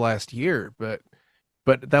movies of last year, but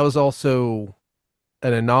that was also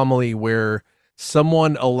an anomaly where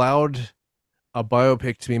someone allowed a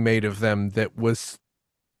biopic to be made of them that was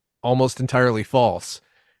almost entirely false,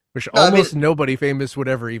 which No, I mean, almost nobody famous would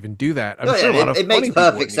ever even do that. I'm oh, sure a yeah, lot of it makes funny people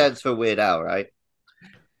perfect wouldn't sense for Weird Al, right?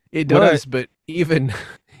 It What I- does, but even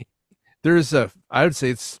there's I would say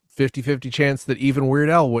it's 50-50 chance that even Weird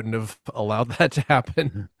Al wouldn't have allowed that to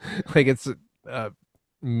happen. Like it's a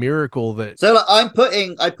miracle that So like,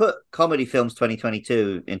 I put comedy films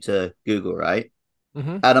 2022 into Google, right?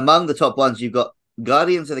 Mhm. And among the top ones, you've got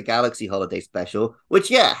Guardians of the Galaxy Holiday Special, which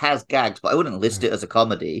has gags, but I wouldn't list it as a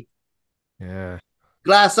comedy. Yeah.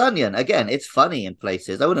 Glass Onion, again, it's funny in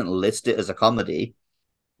places. I wouldn't list it as a comedy.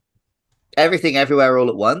 Everything Everywhere All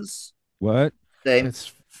at Once, What? same.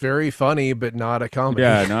 It's very funny, but not a comedy.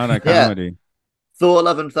 Yeah, not a Yeah. comedy. Thor,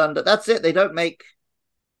 Love and Thunder. That's it. They don't make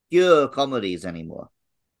pure comedies anymore.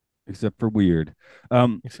 Except for Weird.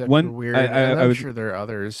 Except one for Weird. I I'm was sure there are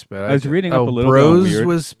others, but I was reading up a little bit on Bros Weird.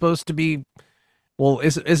 was supposed to be. Well,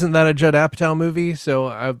 isn't that a Judd Apatow movie? So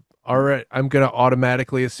I'm gonna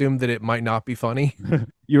automatically assume that it might not be funny.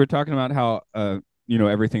 You were talking about how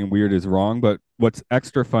everything Weird is wrong, but what's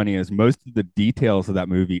extra funny is most of the details of that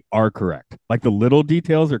movie are correct. Like the little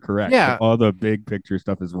details are correct. Yeah. But all the big picture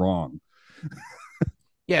stuff is wrong.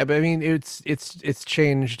 Yeah, but I mean, it's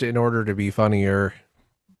changed in order to be funnier.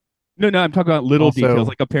 No, I'm talking about little Also- details.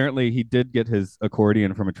 Like apparently he did get his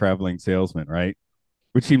accordion from a traveling salesman, right?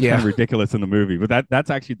 Which seems kind of Yeah. ridiculous in the movie, but that's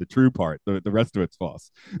actually the true part. The rest of it's false.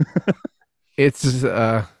 It's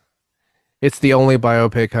the only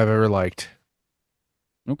biopic I've ever liked.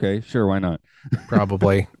 Okay, sure, why not?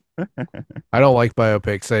 Probably. I don't like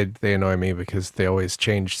biopics. They annoy me because they always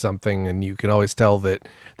change something, and you can always tell that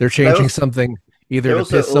they're changing also- something either They're to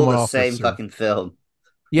also piss all someone the off. or same serve- fucking film.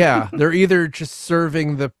 Yeah, they're either just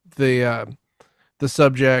serving the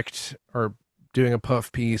subject or doing a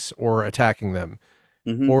puff piece or attacking them,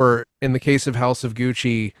 Mhm. or in the case of House of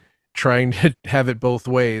Gucci, trying to have it both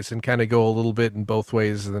ways and kind of go a little bit in both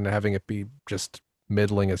ways, and then having it be just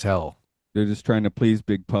middling as hell. They're just trying to please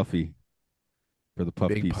Big Puffy for the puff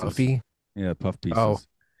Big pieces. Puffy. Yeah, puff pieces. Oh.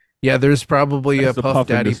 Yeah, there's probably That's a the Puff puff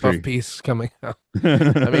Daddy industry. Puff piece coming out.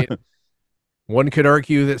 I mean, one could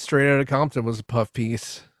argue that Straight Outta Compton was a puff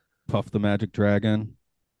piece. Puff the Magic Dragon.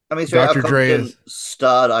 I mean, Straight Outta Dr. Dre Compton is-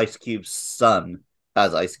 starred Ice Cube's son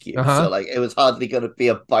as Ice Cube, Uh-huh. so like it was hardly going to be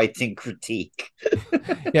a biting critique.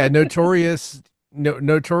 Yeah, notorious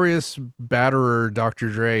batterer Dr.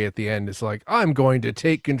 Dre at the end is like, I'm going to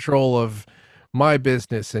take control of my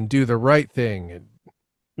business and do the right thing.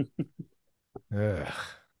 And Ugh.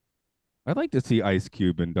 I'd like to see Ice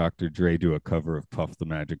Cube and Dr. Dre do a cover of Puff the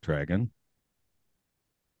Magic Dragon.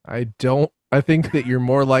 I think that you're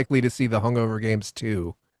more likely to see the Hungover Games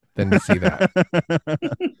 2 than to see that.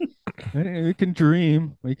 Hey, we can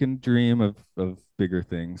dream. We can dream of bigger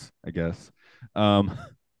things, I guess.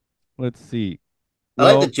 Let's see. I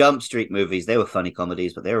like Well, the Jump Street movies. They were funny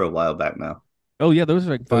comedies, but they were a while back now. oh yeah, those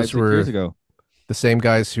were like 5, Those 6 years were- ago. The same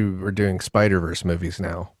guys who are doing Spider-Verse movies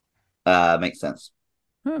now. Makes sense.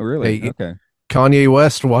 Oh, really? Hey, Okay. Kanye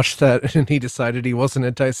West watched that and he decided he wasn't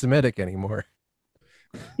anti-Semitic anymore.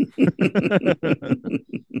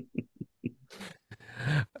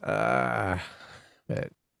 Uh, but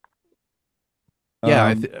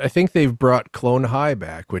yeah, I think they've brought Clone High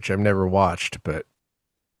back, which I've never watched, but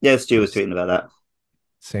Yeah, Stu was tweeting about that.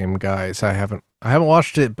 same guys. I haven't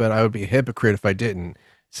watched it, but I would be a hypocrite if I didn't,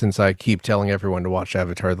 since I keep telling everyone to watch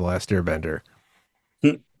Avatar: The Last Airbender.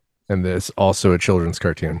 And this also a children's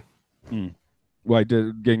cartoon. Well, I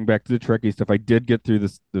did, getting back to the Trekkie stuff, I did get through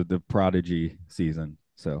the Prodigy season,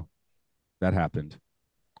 so that happened.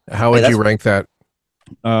 How would you rank that?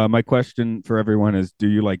 My question for everyone is, do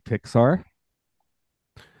you like Pixar?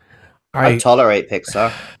 I tolerate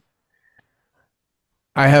Pixar.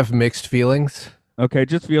 I have mixed feelings. Okay, it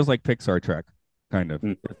just feels like Pixar Trek, kind of.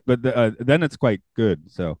 But then it's quite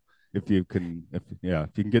good. So if you can get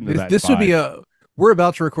into that. This would be we're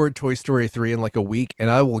about to record Toy Story 3 in like a week, and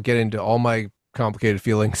I will get into all my complicated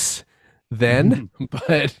feelings then.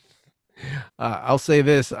 But I'll say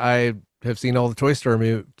this: I have seen all the Toy Story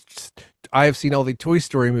movies. I have seen all the Toy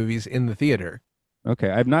Story movies in the theater.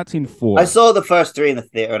 Okay, I've not seen 4. I saw the first 3 in the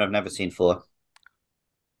theater, and I've never seen 4.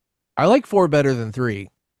 I like 4 better than 3.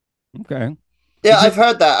 Okay. Yeah, I've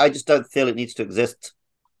heard that. I just don't feel it needs to exist.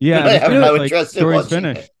 Yeah, I have no interest in watching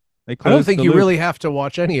finished. it. I don't think you really have to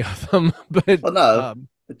watch any of them. But well, no,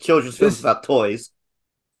 the children's films about toys.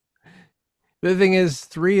 The thing is,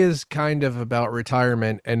 3 is kind of about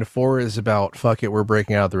retirement, and 4 is about fuck it, we're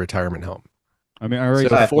breaking out of the retirement home. I mean, I already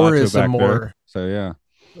so 4 is a more there, so yeah.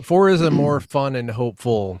 4 is a more fun and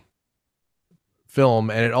hopeful film,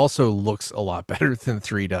 and it also looks a lot better than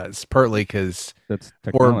 3 does. Partly because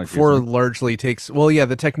 4 largely takes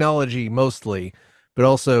the technology mostly, but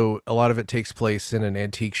also a lot of it takes place in an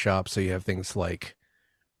antique shop, so you have things like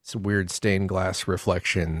some weird stained glass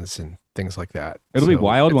reflections and things like that. It'll be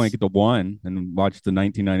wild when I get to 1 and watch the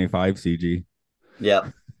 1995 CG.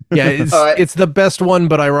 Yeah. Yeah, it's the best one,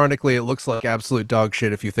 but ironically, it looks like absolute dog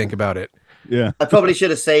shit if you think about it. Yeah. I probably should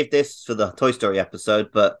have saved this for the Toy Story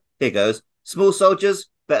episode, but here goes. Small Soldiers,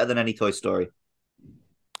 better than any Toy Story.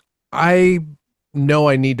 I know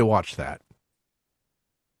I need to watch that.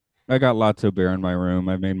 I got Lotso Bear in my room.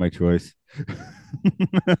 I made my choice.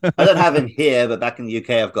 I don't have him here, but back in the UK,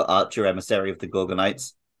 I've got Archer, Emissary of the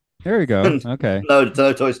Gorgonites. There you go. Okay. No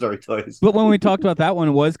Toy Story toys. But when we talked about that one,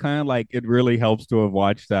 it was kind of like it really helps to have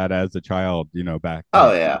watched that as a child, back then.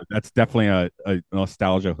 Oh, yeah. That's definitely a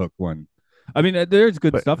nostalgia hook one. I mean, there's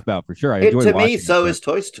good stuff about for sure. I enjoy to watching me, so is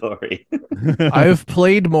Toy Story. I've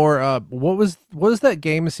played more. What was that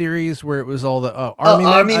game series where it was all the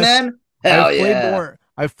Army Men? Hell yeah!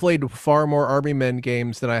 I've played far more Army Men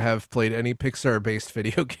games than I have played any Pixar-based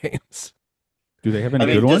video games. Do they have any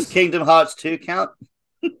good ones? Does Kingdom Hearts 2 count?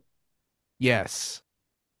 Yes.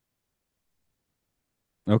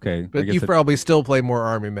 Okay, but you probably still play more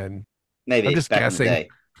Army Men. Maybe I'm just guessing.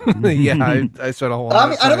 Yeah, I spent a whole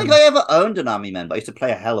lot of time. I don't think I ever owned an Army Men, but I used to play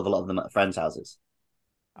a hell of a lot of them at friends' houses.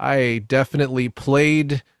 I definitely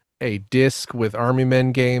played a disc with Army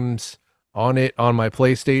Men games on it on my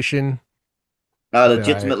PlayStation. A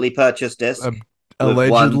legitimately purchased disc.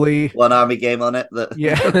 Allegedly. One Army game on it that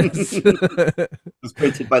was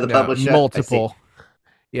printed by the publisher. Multiple.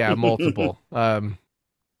 Yeah, multiple.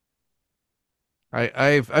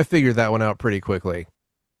 I figured that one out pretty quickly.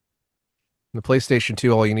 The PlayStation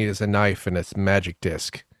 2, all you need is a knife and it's magic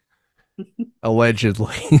disc.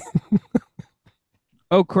 Allegedly.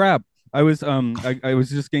 Oh crap. I was I was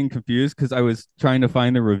just getting confused because I was trying to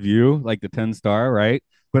find a review, like the 10-star, right?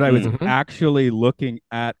 But I was actually looking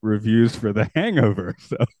at reviews for The Hangover.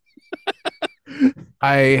 So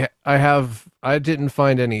I didn't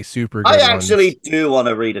find any super good I actually ones. do want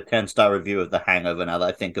to read a 10-star review of The Hangover now that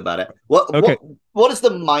I think about it. What is the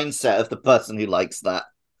mindset of the person who likes that?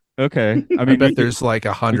 Okay. I mean, I bet there's like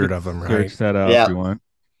 100 of them, right? Search that out if you want.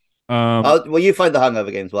 Well, you find the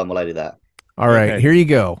Hungover Games one while I do that. All right, here you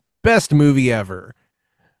go. Best movie ever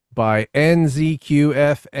by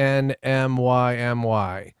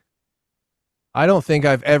NZQFNMYMY. I don't think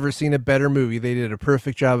I've ever seen a better movie. They did a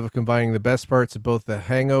perfect job of combining the best parts of both The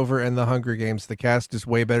Hangover and The Hunger Games. The cast is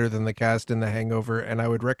way better than the cast in The Hangover, and I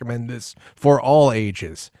would recommend this for all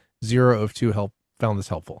ages. 0 of 2 found this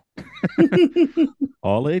helpful.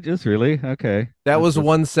 All ages, really? Okay. That was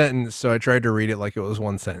one sentence, so I tried to read it like it was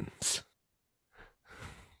one sentence.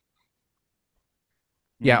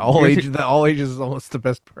 Yeah, all ages. All ages is almost the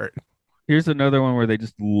best part. Here's another one where they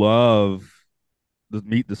just love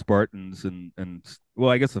Meet the Spartans and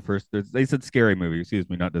well, I guess the first they said scary movie. Excuse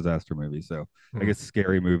me, not disaster movie. So I guess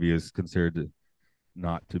scary movie is considered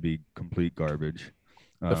not to be complete garbage.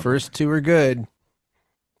 The first two are good.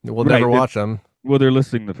 We'll Right, never watch them. Well, they're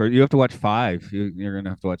listing the first. You have to watch 5. You're gonna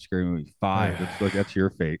have to watch Scary Movie 5. That's your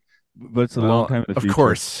fate. But it's a long time in the future.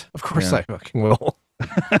 Of course, Yeah. I fucking will.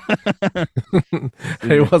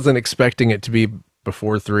 I wasn't expecting it to be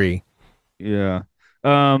before 3. Yeah.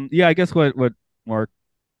 Yeah, I guess what Mark,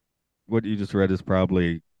 what you just read is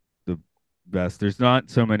probably the best. There's not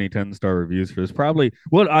so many 10-star reviews for this. Probably,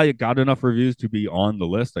 well, I got enough reviews to be on the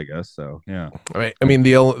list, I guess. So yeah. I mean,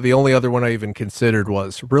 the only other one I even considered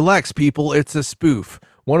was "Relax, people. It's a spoof.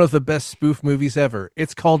 One of the best spoof movies ever.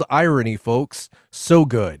 It's called Irony, folks. So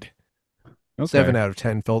good. Okay. 7 out of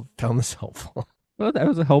 10 found this helpful. Well, that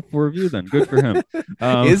was a helpful review then. Good for him.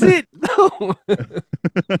 Is it? No.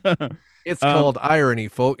 It's called Irony,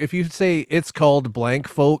 folks. If you say it's called blank,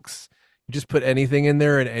 folks, you just put anything in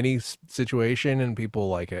there in any situation and people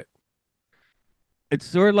like it. It's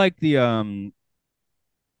sort of like the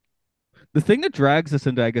thing that drags us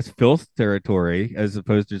into, I guess, filth territory, as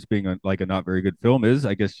opposed to just being like a not very good film, is,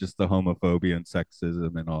 I guess, just the homophobia and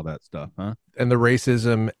sexism and all that stuff, huh? And the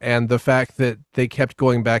racism and the fact that they kept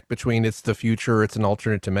going back between it's the future, it's an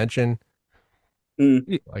alternate dimension.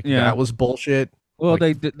 Like that was bullshit. Well,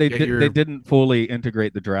 like, they didn't fully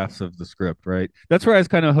integrate the drafts of the script, right? That's where I was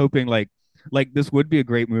kind of hoping like this would be a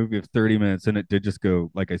great movie of 30 minutes, and it did just go,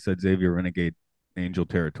 like I said, Xavier Renegade Angel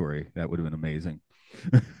territory. That would have been amazing.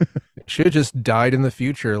 Should have just died in the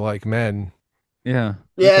future like men. Yeah.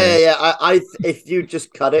 Yeah. I if you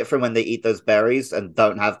just cut it from when they eat those berries and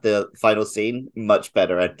don't have the final scene, much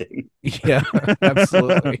better ending. Yeah,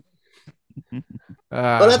 absolutely.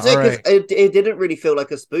 Well, that's it, because it didn't really feel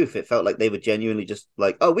like a spoof. It felt like they were genuinely just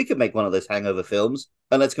like, oh, we could make one of those Hangover films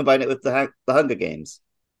and let's combine it with the Hunger Games.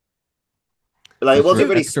 Like, it wasn't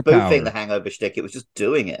really spoofing the Hangover shtick; it was just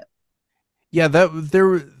doing it. Yeah,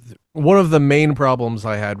 one of the main problems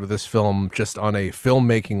I had with this film, just on a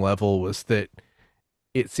filmmaking level, was that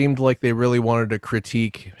it seemed like they really wanted to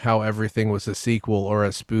critique how everything was a sequel or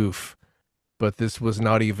a spoof, but this was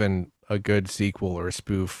not even a good sequel or a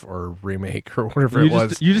spoof or remake or whatever it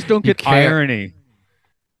was. You just don't get irony.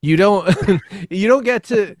 You don't. You don't get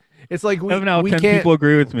to. It's like we can't. People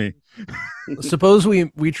agree with me. Suppose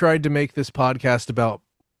we tried to make this podcast about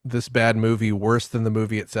this bad movie worse than the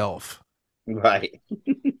movie itself. Right.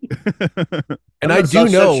 And I do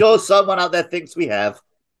know. I'm sure someone out there thinks we have.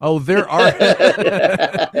 Oh, there are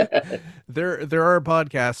there are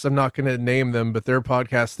podcasts, I'm not going to name them, but there are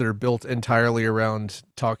podcasts that are built entirely around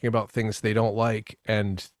talking about things they don't like,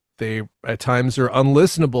 and they at times are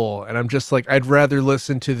unlistenable, and I'm just like, I'd rather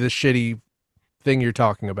listen to the shitty thing you're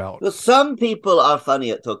talking about. Well, some people are funny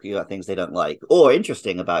at talking about things they don't like, or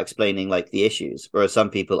interesting about explaining like the issues, whereas some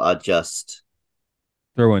people are just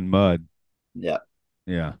throwing mud. Yeah.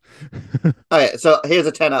 Okay, so here's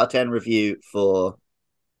a 10 out of 10 review for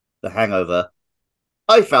The Hangover.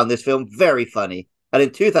 I found this film very funny, and in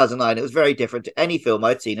 2009 it was very different to any film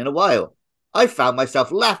I'd seen in a while. I found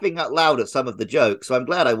myself laughing out loud at some of the jokes, so I'm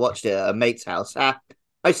glad I watched it at a mate's house.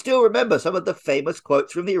 I still remember some of the famous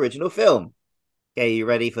quotes from the original film. Okay, you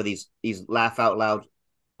ready for these laugh out loud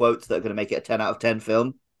quotes that are going to make it a 10 out of 10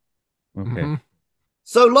 film? Okay. Mm-hmm.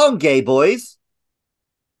 So long, gay boys.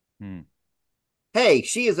 Hmm. Hey,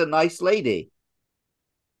 she is a nice lady.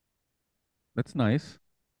 That's nice.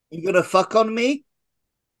 You gonna fuck on me?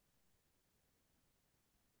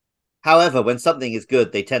 However, when something is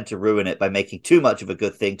good, they tend to ruin it by making too much of a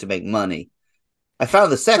good thing to make money. I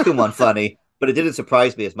found the second one funny, but it didn't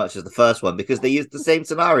surprise me as much as the first one because they used the same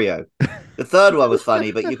scenario. The third one was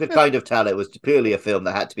funny, but you could kind of tell it was purely a film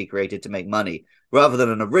that had to be created to make money, rather than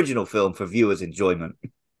an original film for viewers' enjoyment.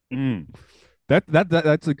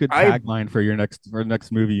 That's a good tagline for your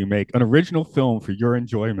next movie you make. An original film for your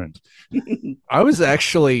enjoyment. I was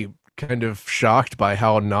actually kind of shocked by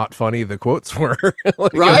how not funny the quotes were.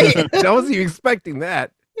 Like, right? I wasn't even expecting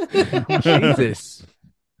that. Jesus.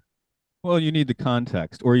 Well, you need the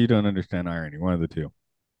context, or you don't understand irony. One of the two.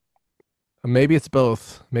 Maybe it's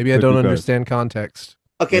both. Maybe I don't understand context.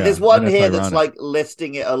 Okay, there's one here that's like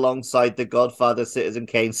listing it alongside The Godfather, Citizen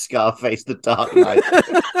Kane, Scarface, The Dark Knight.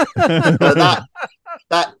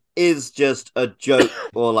 that is just a joke,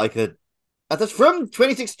 or like that's from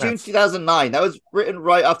 26 June 2009. That was written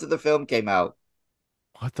right after the film came out.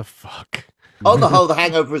 What the fuck? On the whole, The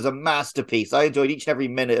Hangover is a masterpiece. I enjoyed each and every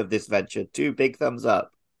minute of this venture. 2 big thumbs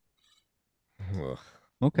up.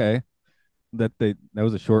 Okay. That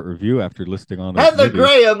was a short review after listing on Heather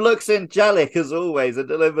Graham looks angelic as always and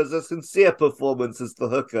delivers a sincere performance as the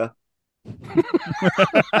hooker.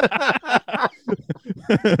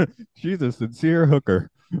 She's a sincere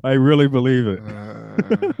hooker. I really believe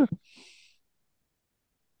it.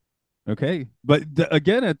 Okay, but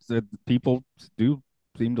again, it's people do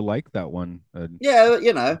seem to like that one. Yeah,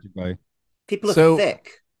 you know, By people are So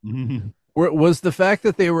thick. was the fact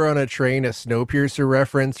that they were on a train a Snowpiercer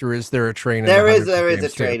reference, or is there a train in the There is Hunger a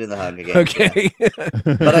Games train too? in the Hunger Games. Yeah. Okay.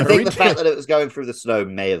 But I Are think we the fact doing- that it was going through the snow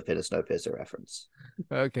may have been a Snowpiercer reference.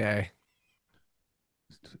 Okay.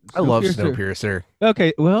 I love Snowpiercer.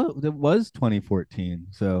 Okay, well, it was 2014,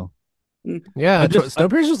 so Yeah, I just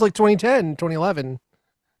Snowpiercer was like 2010, 2011.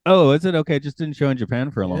 oh, is it okay? It just didn't show in Japan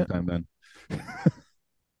for a Yeah. long time then,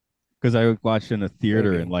 because I watched in a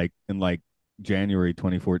theater Maybe. in like January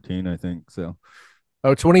 2014, I think. So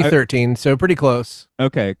Oh, 2013, so pretty close.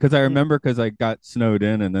 okay, because I remember because I got snowed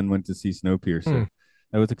in and then went to see Snowpiercer.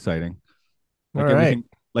 That was exciting. All Like right. everything,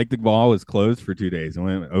 like the mall was closed for 2 days, and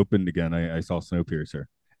when it opened again, I saw Snowpiercer.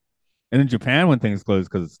 And in Japan, when things closed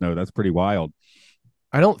because of snow, that's pretty wild.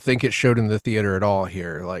 I don't think it showed in the theater at all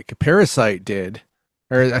here. Like Parasite did.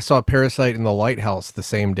 Or I saw Parasite in the Lighthouse the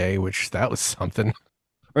same day, which that was something.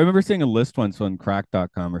 I remember seeing a list once on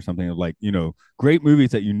crack.com or something of like, great movies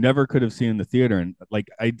that you never could have seen in the theater. And like,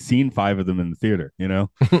 I'd seen 5 of them in the theater,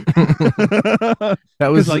 That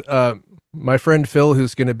was like, my friend Phil,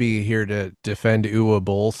 who's going to be here to defend Uwe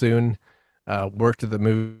Boll soon, worked at the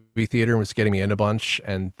movie theater and was getting me in a bunch.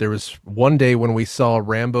 And there was one day when we saw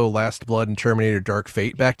Rambo Last Blood and Terminator Dark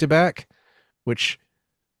Fate back to back, which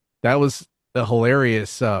that was a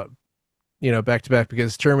hilarious, back to back,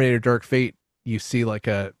 because Terminator Dark Fate, you see like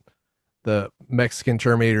the Mexican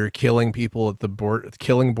Terminator killing people at the border,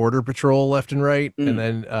 killing border patrol left and right. And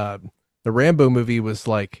then the Rambo movie was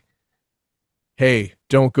like, hey,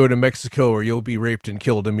 don't go to Mexico or you'll be raped and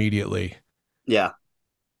killed immediately. Yeah.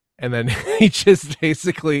 And then he just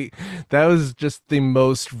basically, that was just the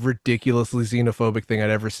most ridiculously xenophobic thing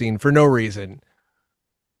I'd ever seen for no reason.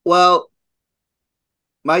 Well,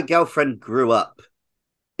 my girlfriend grew up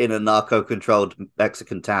in a narco-controlled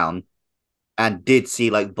Mexican town and did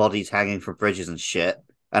see like bodies hanging from bridges and shit,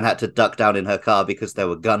 and had to duck down in her car because there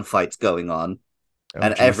were gunfights going on. Oh,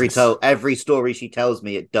 and Jesus. every story she tells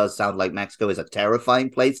me, it does sound like Mexico is a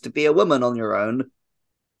terrifying place to be a woman on your own.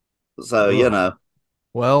 So Ugh.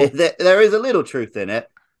 Well, there is a little truth in it.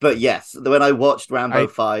 But yes, when I watched Rambo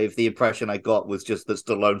 5, the impression I got was just that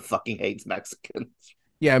Stallone fucking hates Mexicans.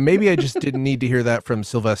 yeah, maybe I just didn't need to hear that from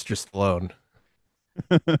Sylvester Stallone.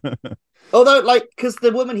 Although, like, because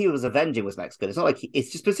the woman he was avenging was Mexican, it's not like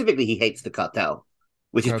it's just specifically he hates the cartel,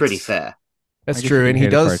 which is pretty fair. That's true, and he hate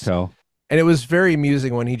a does. cartel. And it was very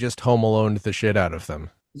amusing when he just home aloned the shit out of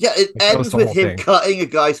them. Yeah, it Like, that was ends the with whole him thing. cutting a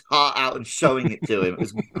guy's heart out and showing it to him. It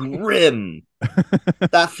was grim.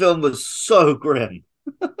 That film was so grim.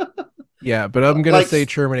 Yeah, but I'm gonna say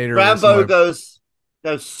Terminator. Rambo goes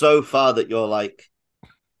so far that you're like,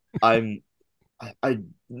 I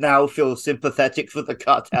now feel sympathetic for the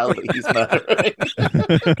cartel that he's murdering.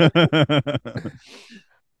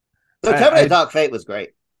 So Terminator Dark Fate was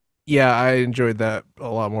great. Yeah, I enjoyed that a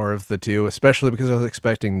lot more of the two, especially because I was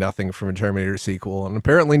expecting nothing from a Terminator sequel, and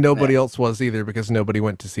apparently nobody else was either, because nobody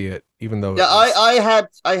went to see it, even though. Yeah,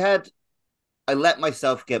 I let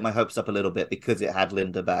myself get my hopes up a little bit because it had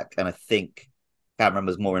Linda back, and I think Cameron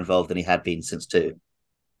was more involved than he had been since 2.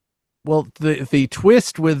 Well, the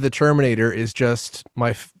twist with the Terminator is just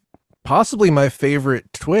possibly my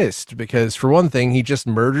favorite twist, because for one thing, he just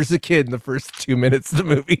murders a kid in the first 2 minutes of the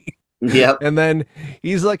movie. Yep. And then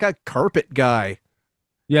he's like a carpet guy.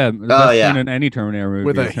 Yeah. Yeah. In any Terminator movie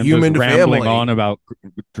With a him human just rambling family. on about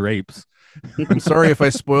drapes. I'm sorry if I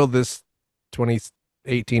spoiled this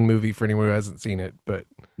 2018 movie for anyone who hasn't seen it, but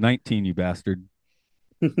 19, you bastard.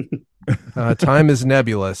 time is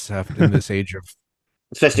nebulous in this age of,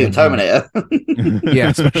 especially in Terminator. yeah,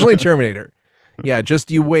 especially Terminator. Yeah, just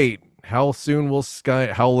you wait. How late will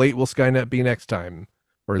Skynet be next time,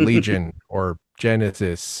 or Legion, or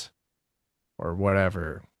Genesis, or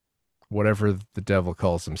whatever the devil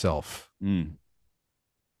calls himself. Anything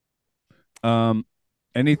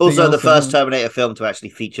Also, else the first Terminator film to actually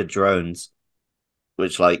feature drones,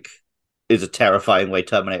 which like is a terrifying way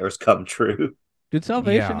Terminator has come true. Did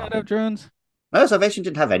Salvation not have drones? No, Salvation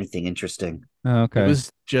didn't have anything interesting. Oh, okay. It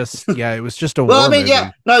was just a well, I mean, movie.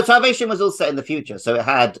 yeah, no, Salvation was all set in the future, so it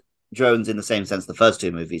had drones in the same sense the first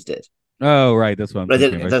 2 movies did. Oh, right, that's what I'm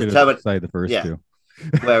thinking. I should have cited the first 2.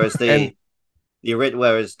 Whereas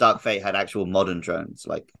whereas Dark Fate had actual modern drones,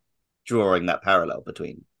 like drawing that parallel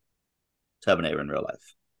between Terminator and real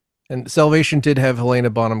life. And Salvation did have Helena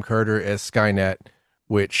Bonham Carter as Skynet,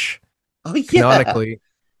 which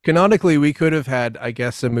canonically we could have had, I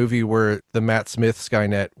guess, a movie where the Matt Smith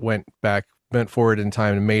Skynet went forward in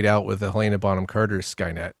time and made out with the Helena Bonham Carter's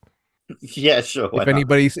Skynet. Yeah, sure. Why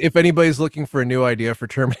If anybody's looking for a new idea for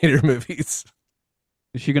Terminator movies.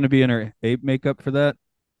 Is she going to be in her ape makeup for that?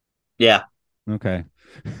 Yeah. Okay.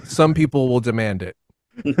 Some people will demand it.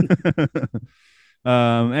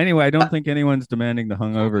 Anyway, I don't think anyone's demanding the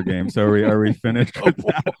Hungover game. So are we finished with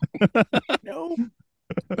that? No.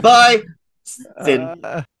 Bye. Sin.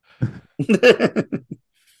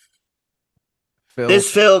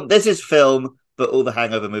 Phil. This is film, but all the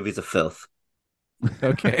Hangover movies are filth.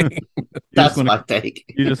 Okay. That's my take.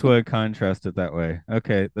 You just want to contrast it that way.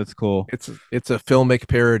 Okay, that's cool. It's a filmic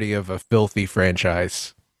parody of a filthy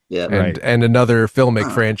franchise. Yeah. And another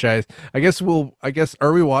filmic franchise. I guess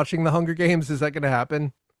are we watching the Hunger Games? Is that going to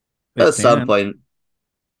happen? At some point.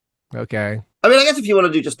 Okay. I mean, I guess if you want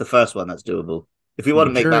to do just the first one, that's doable. If you want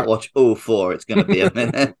to make Matt watch all four, it's going to be a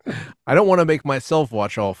minute. I don't want to make myself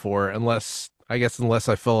watch all four unless I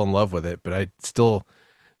fell in love with it, but I still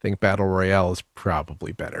think Battle Royale is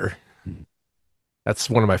probably better. That's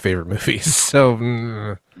one of my favorite movies.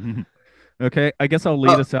 So Okay, I guess I'll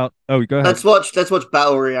lead us out. Oh, go ahead. Let's watch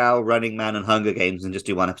Battle Royale, Running Man, and Hunger Games, and just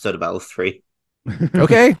do one episode about all three.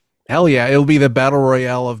 Okay, hell yeah! It'll be the Battle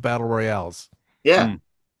Royale of Battle Royales. Yeah,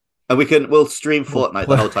 and we'll stream Fortnite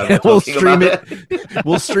the whole time.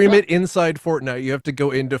 We'll stream it inside Fortnite. You have to go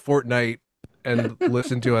into Fortnite and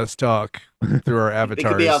listen to us talk through our avatars. It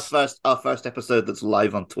could be our first episode that's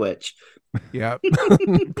live on Twitch. Yeah,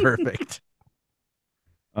 perfect.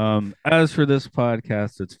 As for this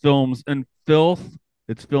podcast, it's Films and Filth.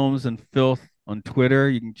 It's Films and Filth on Twitter.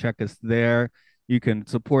 You can check us there. You can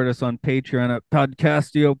support us on Patreon at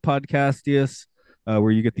Podcastius,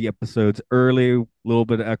 where you get the episodes early, a little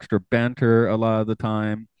bit of extra banter a lot of the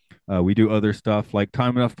time. We do other stuff like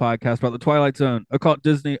Time Enough podcast about the Twilight Zone, about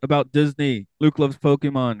Disney. Luke loves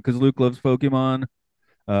Pokemon because Luke loves Pokemon.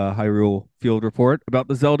 Hyrule Field Report about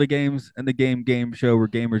the Zelda games and the game show where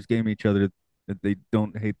gamers game each other. They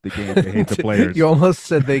don't hate the game, they hate the players. You almost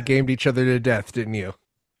said they gamed each other to death, didn't you?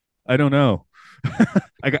 I don't know.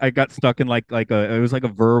 I got stuck in it was like a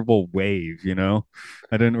verbal wave, you know?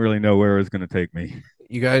 I didn't really know where it was going to take me.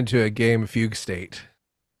 You got into a game fugue state.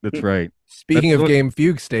 That's right. Speaking of game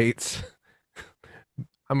fugue states,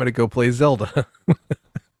 I'm going to go play Zelda.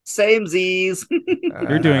 Same Z's.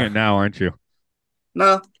 You're doing it now, aren't you?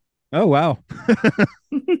 No. Oh, wow.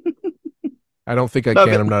 I don't think I can.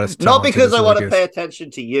 I'm not as talented. Not because as I want to Lucas. pay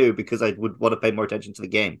attention to you, because I would want to pay more attention to the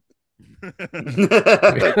game.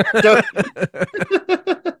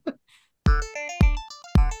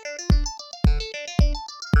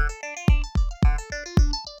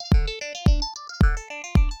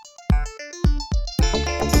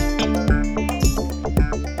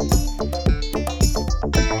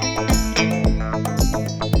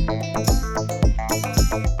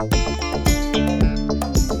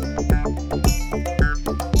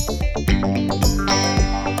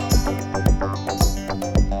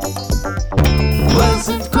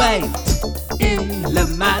 Wasn't quite in La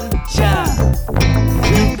Mancha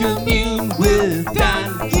to commune with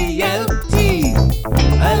Don Quixote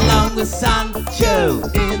along with Sancho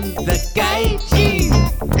in the Gaiji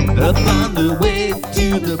upon the way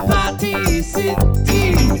to the party city,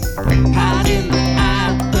 hide in the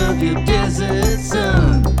eye of your desert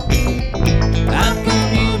sun. I'm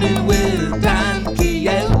communing with Don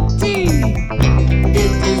Quixote.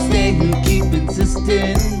 It is they who keep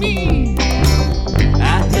insisting me.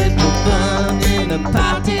 I had no fun in a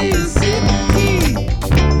party city.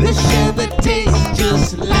 The sherbet tastes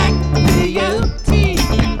just like peyote.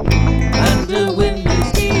 Under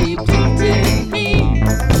windows deep tempting me.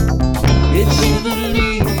 It's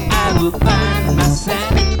chivalry, I will find my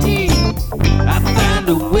sanity. I find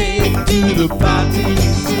a way to the party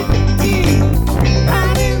city.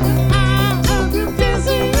 Right in the eye of the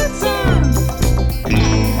desert sun.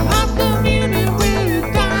 I'm communing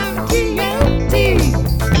with Don Quixote.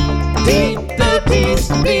 Deep the peace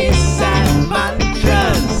beside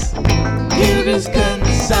mantras. Here is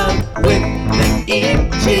consult with the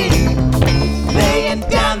itchy. Laying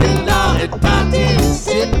down the law at party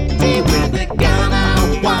city, where they're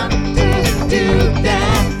gonna want to do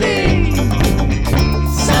that thing.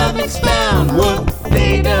 Some expound what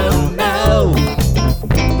they don't know,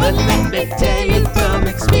 but let me tell you from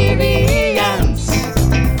experience,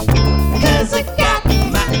 'cause I got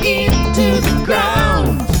my ear to the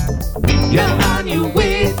ground. You're on your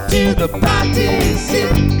way to the party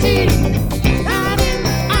city.